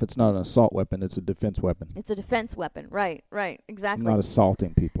 First off, it's not an assault weapon. It's a defense weapon. It's a defense weapon. Right, exactly. I'm not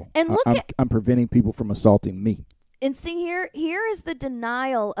assaulting people. And I'm preventing people from assaulting me. And see, here is the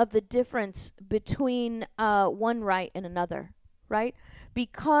denial of the difference between one right and another, right?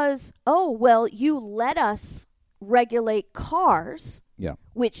 Because, you let us regulate cars. Yeah.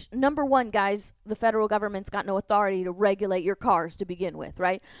 Which, number one, guys, the federal government's got no authority to regulate your cars to begin with,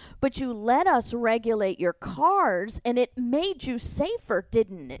 right? But you let us regulate your cars, and it made you safer,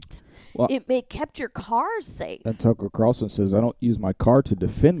 didn't it? Well, it kept your cars safe. And Tucker Carlson says, I don't use my car to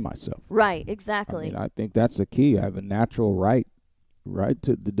defend myself. Right, exactly. I think that's the key. I have a natural right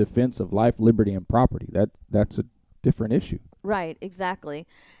to the defense of life, liberty, and property. That's a different issue. Right, exactly.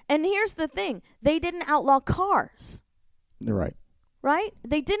 And here's the thing. They didn't outlaw cars. Right. Right?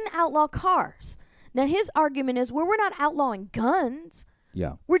 They didn't outlaw cars. Now, his argument is, we're not outlawing guns.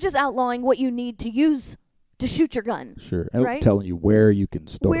 Yeah. We're just outlawing what you need to use to shoot your gun. Sure. And right? telling you where you can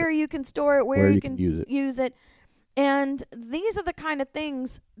store it. Where you can store it, where you can use it. And these are the kind of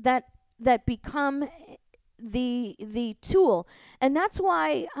things that become the tool. And that's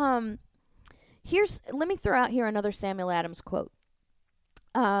why let me throw out here another Samuel Adams quote.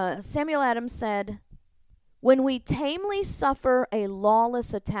 Samuel Adams said, When we tamely suffer a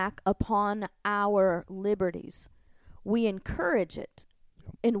lawless attack upon our liberties, we encourage it,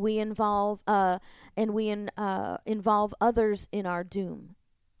 and we involve others in our doom.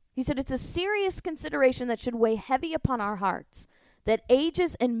 He said it's a serious consideration that should weigh heavy upon our hearts, that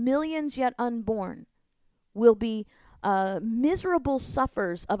ages and millions yet unborn will be miserable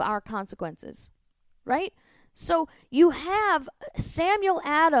sufferers of our consequences, right? So you have Samuel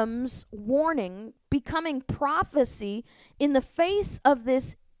Adams' warning becoming prophecy in the face of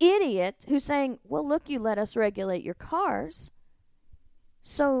this idiot who's saying, well, look, you let us regulate your cars,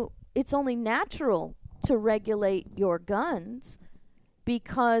 so it's only natural to regulate your guns,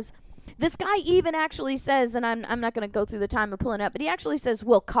 because this guy even actually says, and I'm not going to go through the time of pulling it up, but he actually says,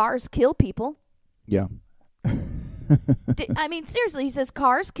 will cars kill people? Yeah. I mean, seriously, he says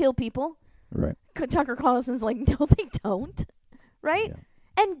cars kill people. Right. Tucker Carlson's like, no, they don't, right?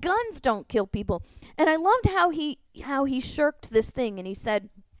 Yeah. And guns don't kill people. And I loved how he shirked this thing, and he said,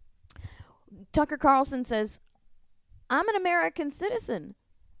 Tucker Carlson says, I'm an American citizen.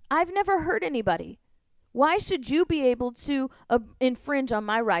 I've never hurt anybody. Why should you be able to infringe on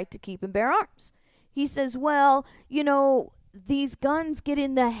my right to keep and bear arms? He says, well, you know, these guns get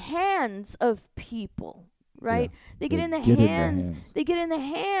in the hands of people. Right? Yeah, they get in the get hands. They get in the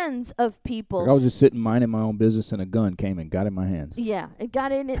hands of people. Like I was just sitting minding my own business, and a gun came and got in my hands. Yeah, it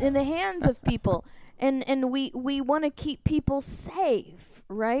got in the hands of people, and we want to keep people safe,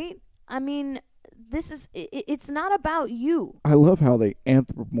 right? I mean, it's not about you. I love how they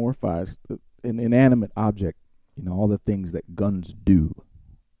anthropomorphize an inanimate object. You know, all the things that guns do.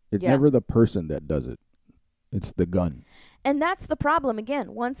 It's never the person that does it. It's the gun. And that's the problem.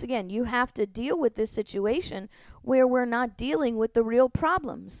 Once again, you have to deal with this situation where we're not dealing with the real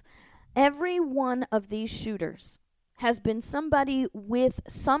problems. Every one of these shooters has been somebody with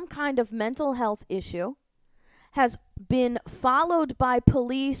some kind of mental health issue, has been followed by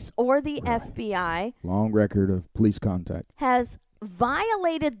police or the FBI. Long record of police contact. Has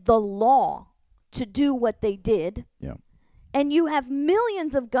violated the law to do what they did. Yeah. And you have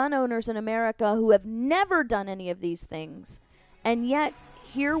millions of gun owners in America who have never done any of these things. And yet,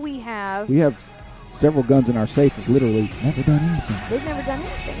 here we have... We have several guns in our safe that literally never done anything. They've never done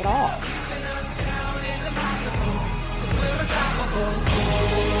anything at all.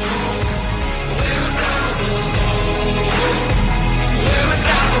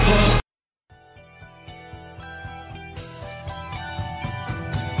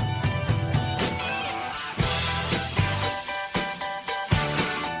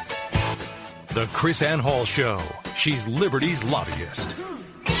 The Chris Ann Hall Show. She's Liberty's lobbyist.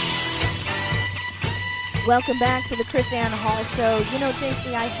 Welcome back to the Chris Ann Hall Show. You know,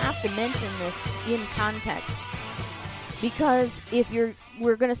 JC, I have to mention this in context, because if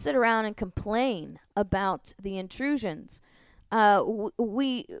we're going to sit around and complain about the intrusions,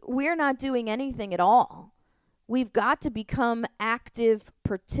 we're not doing anything at all. We've got to become active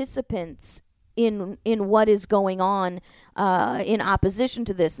participants in what is going on in opposition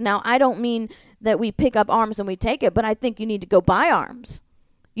to this. Now, I don't mean that we pick up arms and we take it, but I think you need to go buy arms.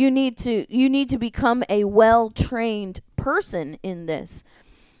 You need to become a well-trained person in this.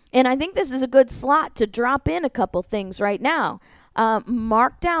 And I think this is a good slot to drop in a couple things right now.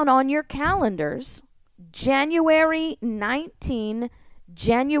 Mark down on your calendars, January 19,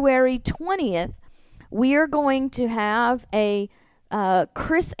 January 20th, we are going to have a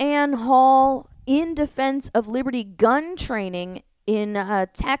Chris Ann Hall in Defense of Liberty gun training in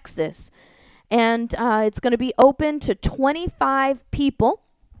Texas. And it's going to be open to 25 people.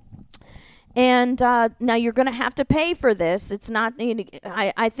 And now you're going to have to pay for this. It's not,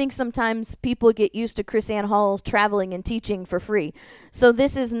 I think sometimes people get used to Chris Ann Hall traveling and teaching for free. So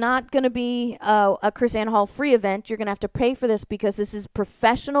this is not going to be a Chris Ann Hall free event. You're going to have to pay for this because this is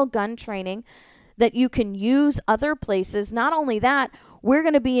professional gun training that you can use other places. Not only that, we're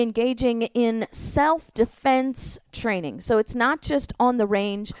going to be engaging in self-defense training. So it's not just on the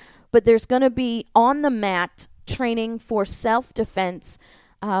range, but there's going to be on the mat training for self-defense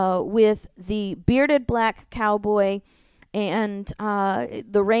with the bearded black cowboy and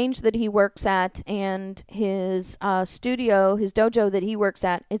the range that he works at and his studio, his dojo that he works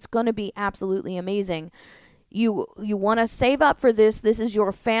at. It's going to be absolutely amazing. You want to save up for this. This is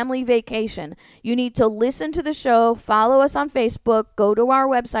your family vacation. You need to listen to the show, follow us on Facebook, go to our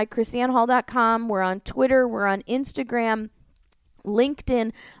website, chrisannhall.com. We're on Twitter, we're on Instagram,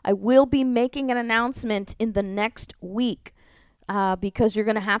 LinkedIn. I will be making an announcement in the next week because you're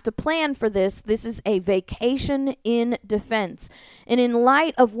going to have to plan for this. This is a vacation in defense. And in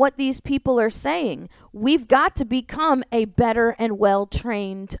light of what these people are saying, we've got to become a better and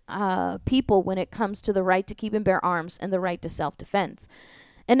well-trained people when it comes to the right to keep and bear arms and the right to self-defense.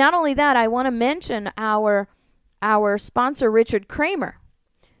 And not only that, I want to mention our sponsor, Richard Kramer,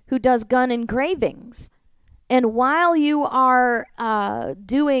 who does gun engravings. And while you are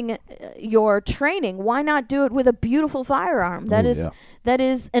doing your training, why not do it with a beautiful firearm that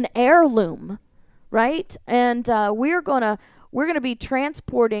is an heirloom, right? And we're gonna be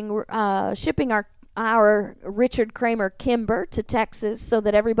transporting, shipping our Richard Kramer Kimber to Texas so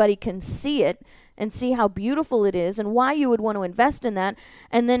that everybody can see it and see how beautiful it is and why you would want to invest in that.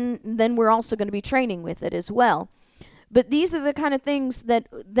 And then we're also going to be training with it as well. But these are the kind of things that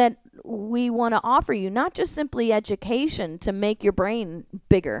we want to offer you, not just simply education to make your brain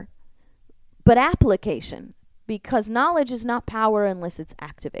bigger, but application, because knowledge is not power unless it's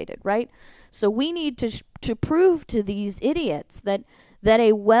activated, right? So we need to prove to these idiots that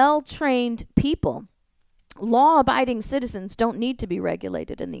a well-trained people, law-abiding citizens, don't need to be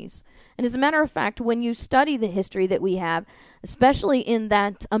regulated in these. And as a matter of fact, when you study the history that we have, especially in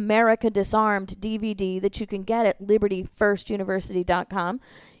that America Disarmed DVD that you can get at libertyfirstuniversity.com,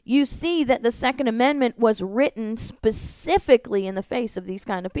 you see that the Second Amendment was written specifically in the face of these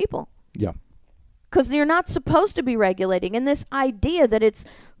kind of people. Yeah. Because you're not supposed to be regulating. And this idea that it's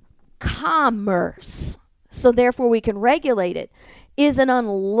commerce, so therefore we can regulate it, is an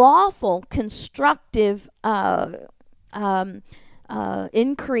unlawful, constructive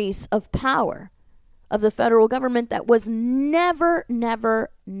increase of power of the federal government that was never,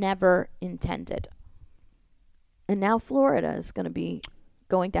 never, never intended. And now Florida is going to be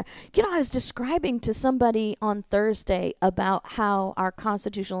going down. You know, I was describing to somebody on Thursday about how our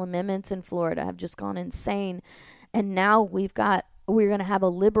constitutional amendments in Florida have just gone insane. And now we're going to have a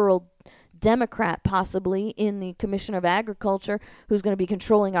liberal Democrat possibly in the Commissioner of Agriculture who's going to be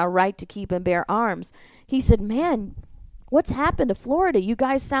controlling our right to keep and bear arms. He said, man, what's happened to Florida? You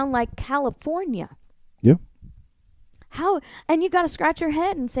guys sound like California. Yeah. How? And you got to scratch your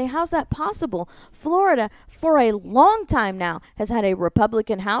head and say, how's that possible? Florida, for a long time now, has had a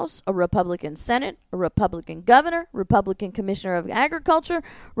Republican House, a Republican Senate, a Republican governor, Republican Commissioner of Agriculture,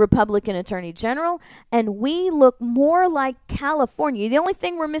 Republican Attorney General, and we look more like California. The only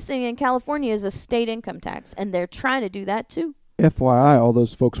thing we're missing in California is a state income tax, and they're trying to do that too. FYI, all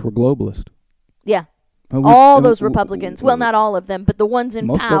those folks were globalist. Yeah. All those Republicans, well, not all of them, but the ones in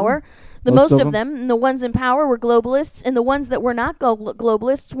power, most of them, and the ones in power were globalists, and the ones that were not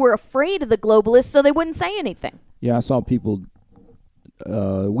globalists were afraid of the globalists, so they wouldn't say anything. Yeah, I saw people,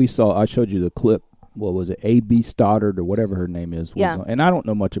 I showed you the clip, what was it, A.B. Stoddard or whatever her name is. Yeah. And I don't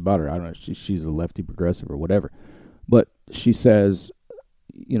know much about her. I don't know, she's a lefty progressive or whatever. But she says,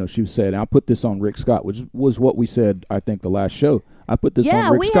 she said, I put this on Rick Scott, which was what we said, I think, the last show. I put this on Rick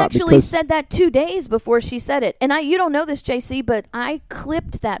Scott. Yeah, we actually said that 2 days before she said it. And you don't know this, JC, but I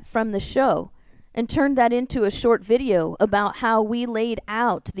clipped that from the show and turned that into a short video about how we laid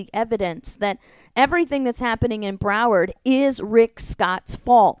out the evidence that everything that's happening in Broward is Rick Scott's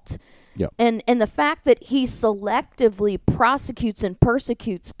fault. Yep. And the fact that he selectively prosecutes and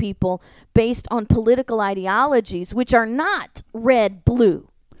persecutes people based on political ideologies, which are not red-blue.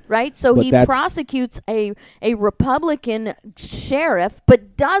 Right? So he prosecutes a Republican sheriff,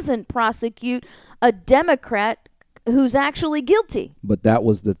 but doesn't prosecute a Democrat who's actually guilty. But that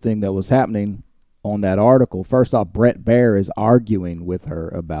was the thing that was happening on that article. First off, Brett Baer is arguing with her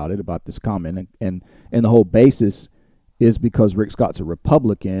about this comment, and the whole basis is because Rick Scott's a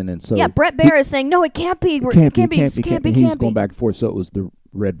Republican, and so Brett Baer is saying no, it can't be. It can't be. He's going back and forth. So it was the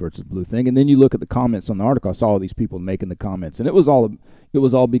red versus blue thing, and then you look at the comments on the article. I saw all these people making the comments, and it was all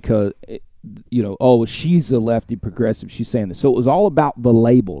because she's a lefty progressive. She's saying this, so it was all about the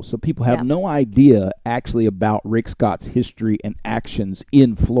label. So people have no idea actually about Rick Scott's history and actions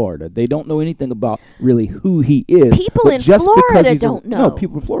in Florida. They don't know anything about really who he is. People in Florida don't know. No,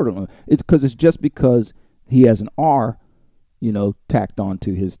 people in Florida don't know. It's because it's just because he has an R, tacked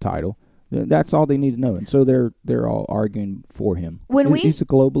onto his title. That's all they need to know, and so they're all arguing for him. He's a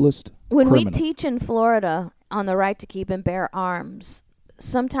globalist. When criminal. We teach in Florida on the right to keep and bear arms,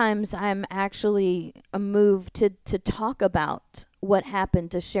 sometimes I'm actually moved to talk about what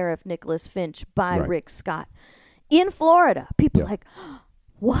happened to Sheriff Nicholas Finch by Rick Scott in Florida. People are like,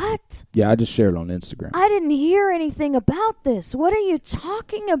 what? Yeah, I just shared it on Instagram. I didn't hear anything about this. What are you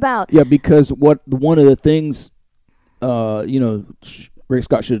talking about? Yeah, because one of the things, Rick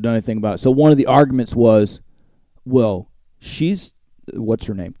Scott should have done anything about it. So one of the arguments was, well, what's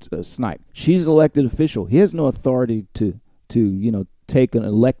her name? Snipe. She's an elected official. He has no authority to take an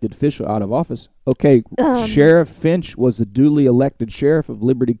elected official out of office. Okay, Sheriff Finch was a duly elected sheriff of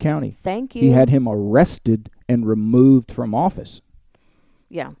Liberty County. Thank you. He had him arrested and removed from office.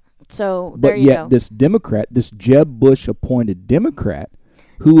 Yeah. So there But you yet go. this Democrat, this Jeb Bush appointed Democrat,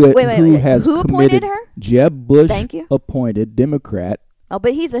 who Wait. has Who appointed committed her? Jeb Bush Thank you. appointed Democrat Oh,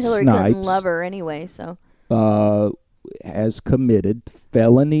 but he's a Hillary Clinton Snipes. lover anyway, so. has committed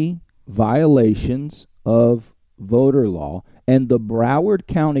felony violations of voter law, and the Broward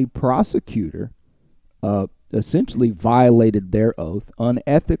County prosecutor essentially violated their oath,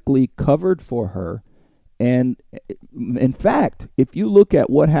 unethically covered for her. And in fact, if you look at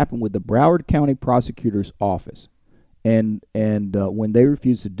what happened with the Broward County prosecutor's office, and when they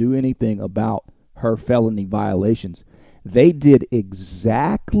refused to do anything about her felony violations, they did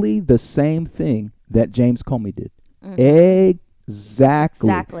exactly the same thing that James Comey did.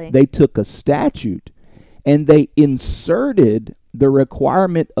 Exactly. They took a statute and they inserted the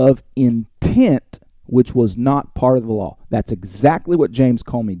requirement of intent, which was not part of the law. That's exactly what James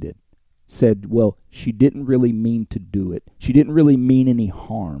Comey did. Said, well, she didn't really mean to do it. She didn't really mean any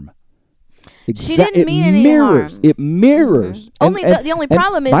harm. She didn't mean any harm. It mirrors. Mm-hmm. The only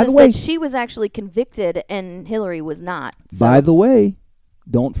problem is the way, that she was actually convicted and Hillary was not. So. By the way,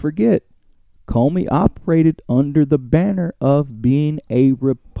 don't forget, Comey operated under the banner of being a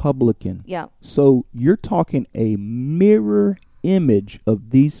Republican. Yeah. So you're talking a mirror image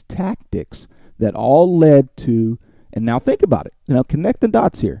of these tactics that all led to, and now think about it. Now connect the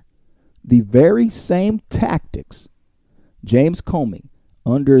dots here. The very same tactics, James Comey,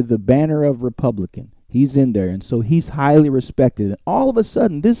 under the banner of Republican, he's in there, and so he's highly respected. And all of a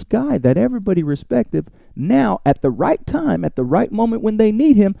sudden, this guy that everybody respected, now at the right time, at the right moment when they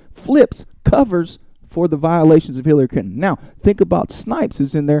need him, flips, covers for the violations of Hillary Clinton. Now, think about Snipes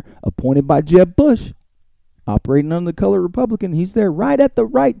is in there, appointed by Jeb Bush, operating under the color Republican. He's there right at the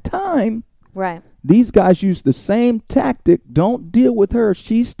right time. Right. These guys use the same tactic. Don't deal with her.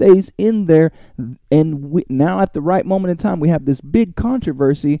 She stays in there. And now at the right moment in time, we have this big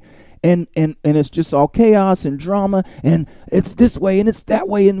controversy. And it's just all chaos and drama. And it's this way and it's that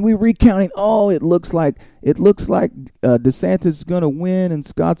way. And we're recounting. Oh, it looks like DeSantis is going to win and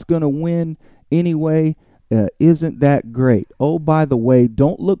Scott's going to win anyway. Isn't that great? Oh, by the way,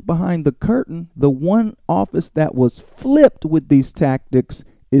 don't look behind the curtain. The one office that was flipped with these tactics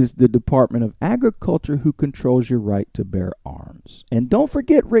is the Department of Agriculture, who controls your right to bear arms. And don't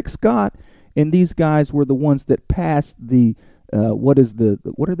forget Rick Scott and these guys were the ones that passed the what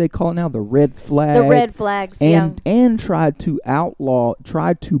are they calling now? The red flag. The red flags, and tried to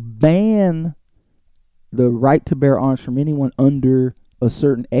ban the right to bear arms from anyone under a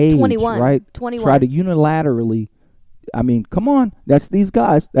certain age. 21. Right? 21. Try to unilaterally. I mean, come on. That's these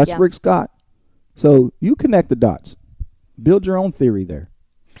guys. That's Rick Scott. So you connect the dots. Build your own theory there.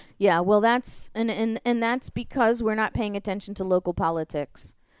 Yeah, well, that's and that's because we're not paying attention to local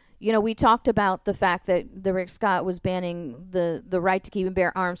politics. You know, we talked about the fact that the Rick Scott was banning the right to keep and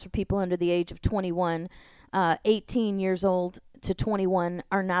bear arms for people under the age of 21. 18 years old to 21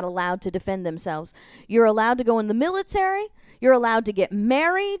 are not allowed to defend themselves. You're allowed to go in the military. You're allowed to get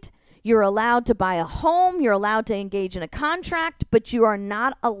married. You're allowed to buy a home. You're allowed to engage in a contract, but you are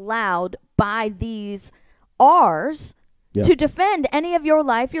not allowed by these R's to defend any of your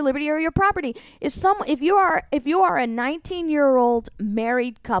life, your liberty, or your property. If you are a 19-year-old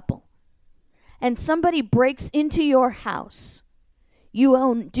married couple and somebody breaks into your house,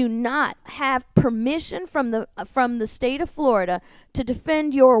 you do not have permission from the state of Florida to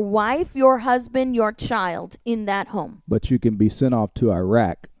defend your wife, your husband, your child in that home. But you can be sent off to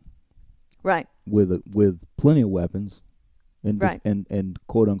Iraq, right, with plenty of weapons, and and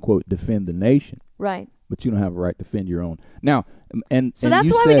quote unquote defend the nation, right. But you don't have a right to defend your own. Now, so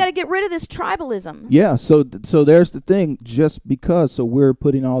that's why we got to get rid of this tribalism. Yeah. So there's the thing. Just because, we're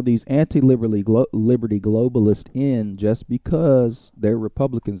putting all these anti-liberty globalists in just because they're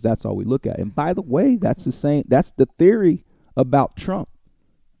Republicans. That's all we look at. And by the way, that's the same. That's the theory about Trump.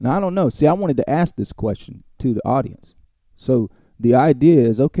 Now I don't know. See, I wanted to ask this question to the audience. So the idea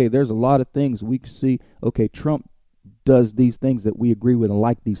is, okay, there's a lot of things we can see. Okay, Trump does these things that we agree with and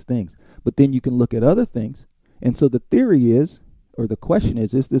like these things. But then you can look at other things. And so the theory is, or the question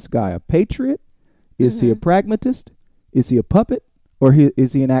is this guy a patriot? Is he a pragmatist? Is he a puppet? Or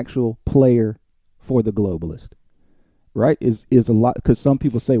is he an actual player for the globalist? Right? Is a lot, because some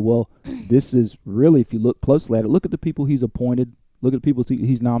people say, well, this is really, if you look closely at it, look at the people he's appointed, look at the people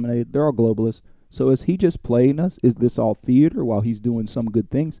he's nominated, they're all globalists. So is he just playing us? Is this all theater while he's doing some good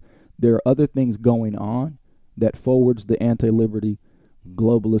things? There are other things going on that forwards the anti-liberty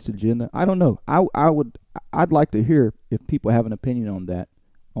globalist agenda. I don't know. I'd like to hear if people have an opinion on that,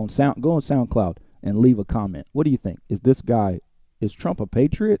 go on SoundCloud and leave a comment. What do you think? Is Trump a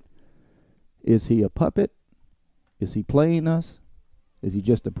patriot? Is he a puppet? Is he playing us? Is he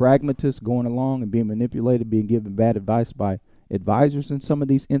just a pragmatist going along and being manipulated, being given bad advice by advisors in some of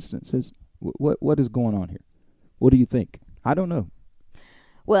these instances? What is going on here? What do you think? I don't know.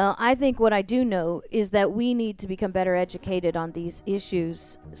 Well, I think what I do know is that we need to become better educated on these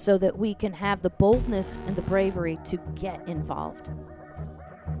issues so that we can have the boldness and the bravery to get involved.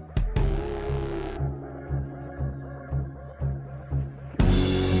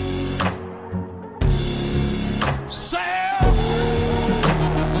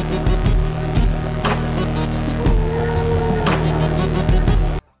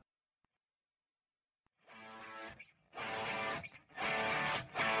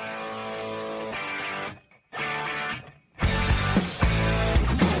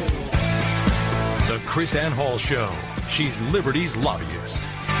 The Chris Ann Hall Show. She's Liberty's lobbyist.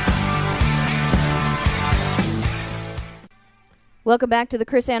 Welcome back to the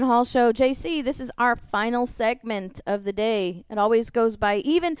Chris Ann Hall Show. JC, this is our final segment of the day. It always goes by,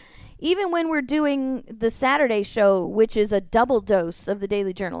 even when we're doing the Saturday show, which is a double dose of the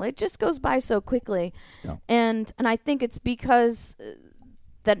Daily Journal. It just goes by so quickly. Yeah. And I think it's because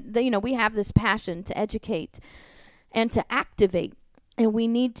we have this passion to educate and to activate. And we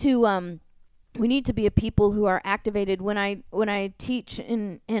need to be a people who are activated. When I teach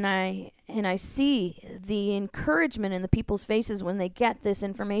and I see the encouragement in the people's faces when they get this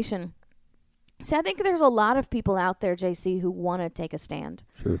information. See, I think there's a lot of people out there, JC, who want to take a stand.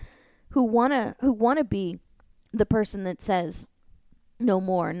 Sure. Who want to be the person that says no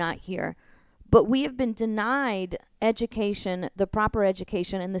more, not here. But we have been denied education, the proper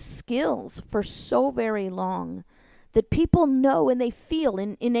education and the skills for so very long that people know and they feel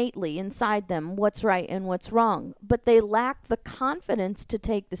innately inside them what's right and what's wrong. But they lack the confidence to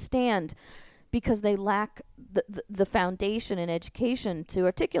take the stand because they lack the foundation and education to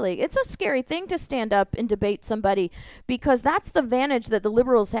articulate. It's a scary thing to stand up and debate somebody because that's the vantage that the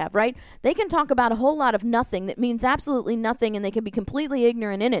liberals have, right? They can talk about a whole lot of nothing that means absolutely nothing and they can be completely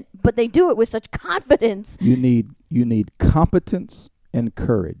ignorant in it, but they do it with such confidence. You need competence and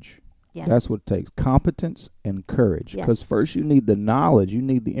courage. Yes. That's what it takes, competence and courage. Because first you need the knowledge, you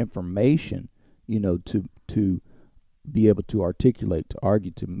need the information, to be able to articulate, to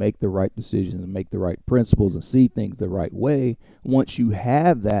argue, to make the right decisions and make the right principles and see things the right way. Once you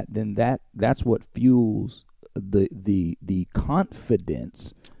have that, then that's what fuels the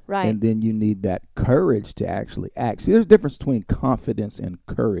confidence. Right. And then you need that courage to actually act. See, there's a difference between confidence and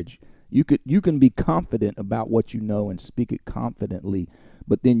courage. You can be confident about what you know and speak it confidently,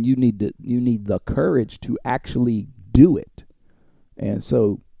 but then you need the courage to actually do it. And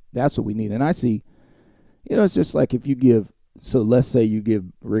so that's what we need. And I see, it's just like if you let's say you give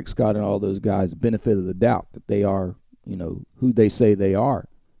Rick Scott and all those guys the benefit of the doubt that they are, who they say they are.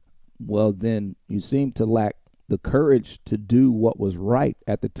 Well, then you seem to lack the courage to do what was right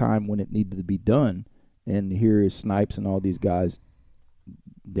at the time when it needed to be done. And here is Snipes and all these guys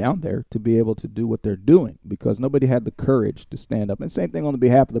down there to be able to do what they're doing because nobody had the courage to stand up. And same thing on the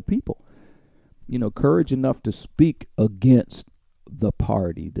behalf of the people. Courage enough to speak against the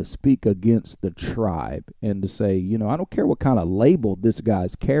party, to speak against the tribe, and to say, I don't care what kind of label this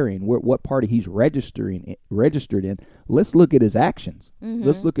guy's carrying, what party he's registered in. Let's look at his actions. Mm-hmm.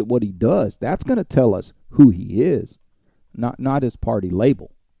 Let's look at what he does. That's going to tell us who he is, not his party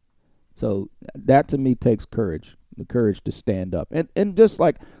label. So that to me takes courage, the courage to stand up. And just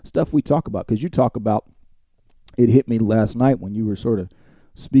like stuff we talk about, because you talk about, it hit me last night when you were sort of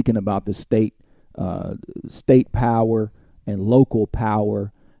speaking about the state power and local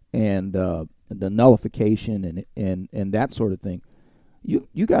power and the nullification and that sort of thing.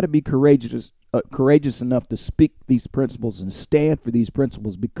 You got to be courageous enough to speak these principles and stand for these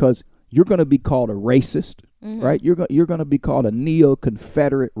principles because you're going to be called a racist, mm-hmm. right? You're going to be called a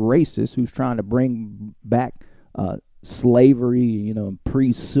neo-Confederate racist who's trying to bring back slavery,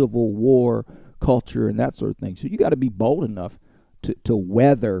 pre-Civil War culture and that sort of thing. So you got to be bold enough to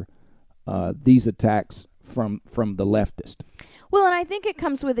weather these attacks from the leftist. Well, and I think it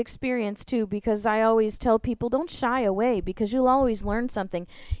comes with experience too, because I always tell people don't shy away because you'll always learn something.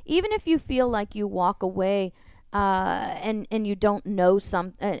 Even if you feel like you walk away and you don't know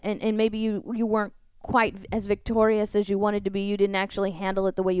and maybe you weren't quite as victorious as you wanted to be, you didn't actually handle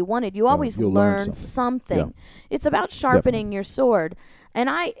it the way you wanted. You always learn something. Yeah. It's about sharpening your sword. And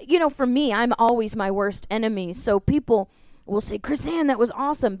for me, I'm always my worst enemy. So people will say, Chris-Ann, that was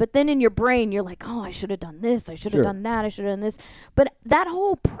awesome. But then in your brain, you're like, oh, I should have done this. I should have done that. I should have done this. But that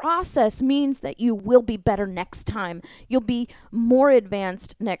whole process means that you will be better next time. You'll be more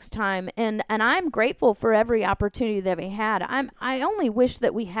advanced next time. And I'm grateful for every opportunity that we had. I only wish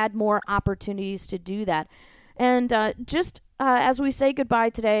that we had more opportunities to do that. And as we say goodbye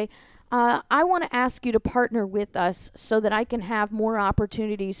today, I want to ask you to partner with us so that I can have more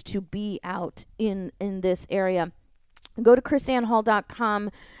opportunities to be out in this area. Go to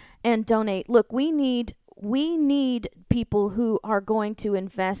chrisannhall.com and donate. Look, we need people who are going to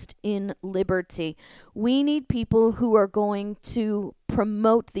invest in liberty. We need people who are going to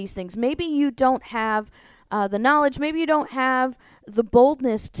promote these things. Maybe you don't have the knowledge. Maybe you don't have the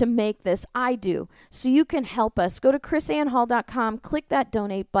boldness to make this. I do. So you can help us. Go to chrisannhall.com, click that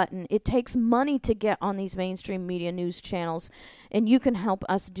donate button. It takes money to get on these mainstream media news channels, and you can help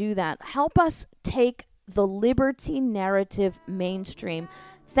us do that. Help us take the liberty narrative mainstream.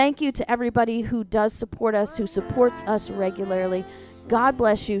 Thank you to everybody who does support us, who supports us regularly. God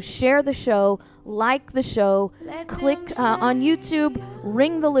bless you. Share the show, like the show, click on YouTube,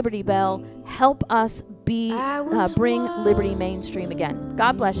 ring the Liberty Bell. Help us bring liberty mainstream again.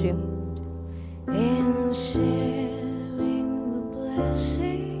 God bless you. In sharing the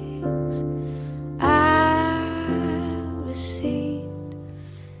blessings I received,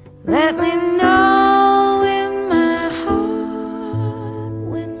 let me know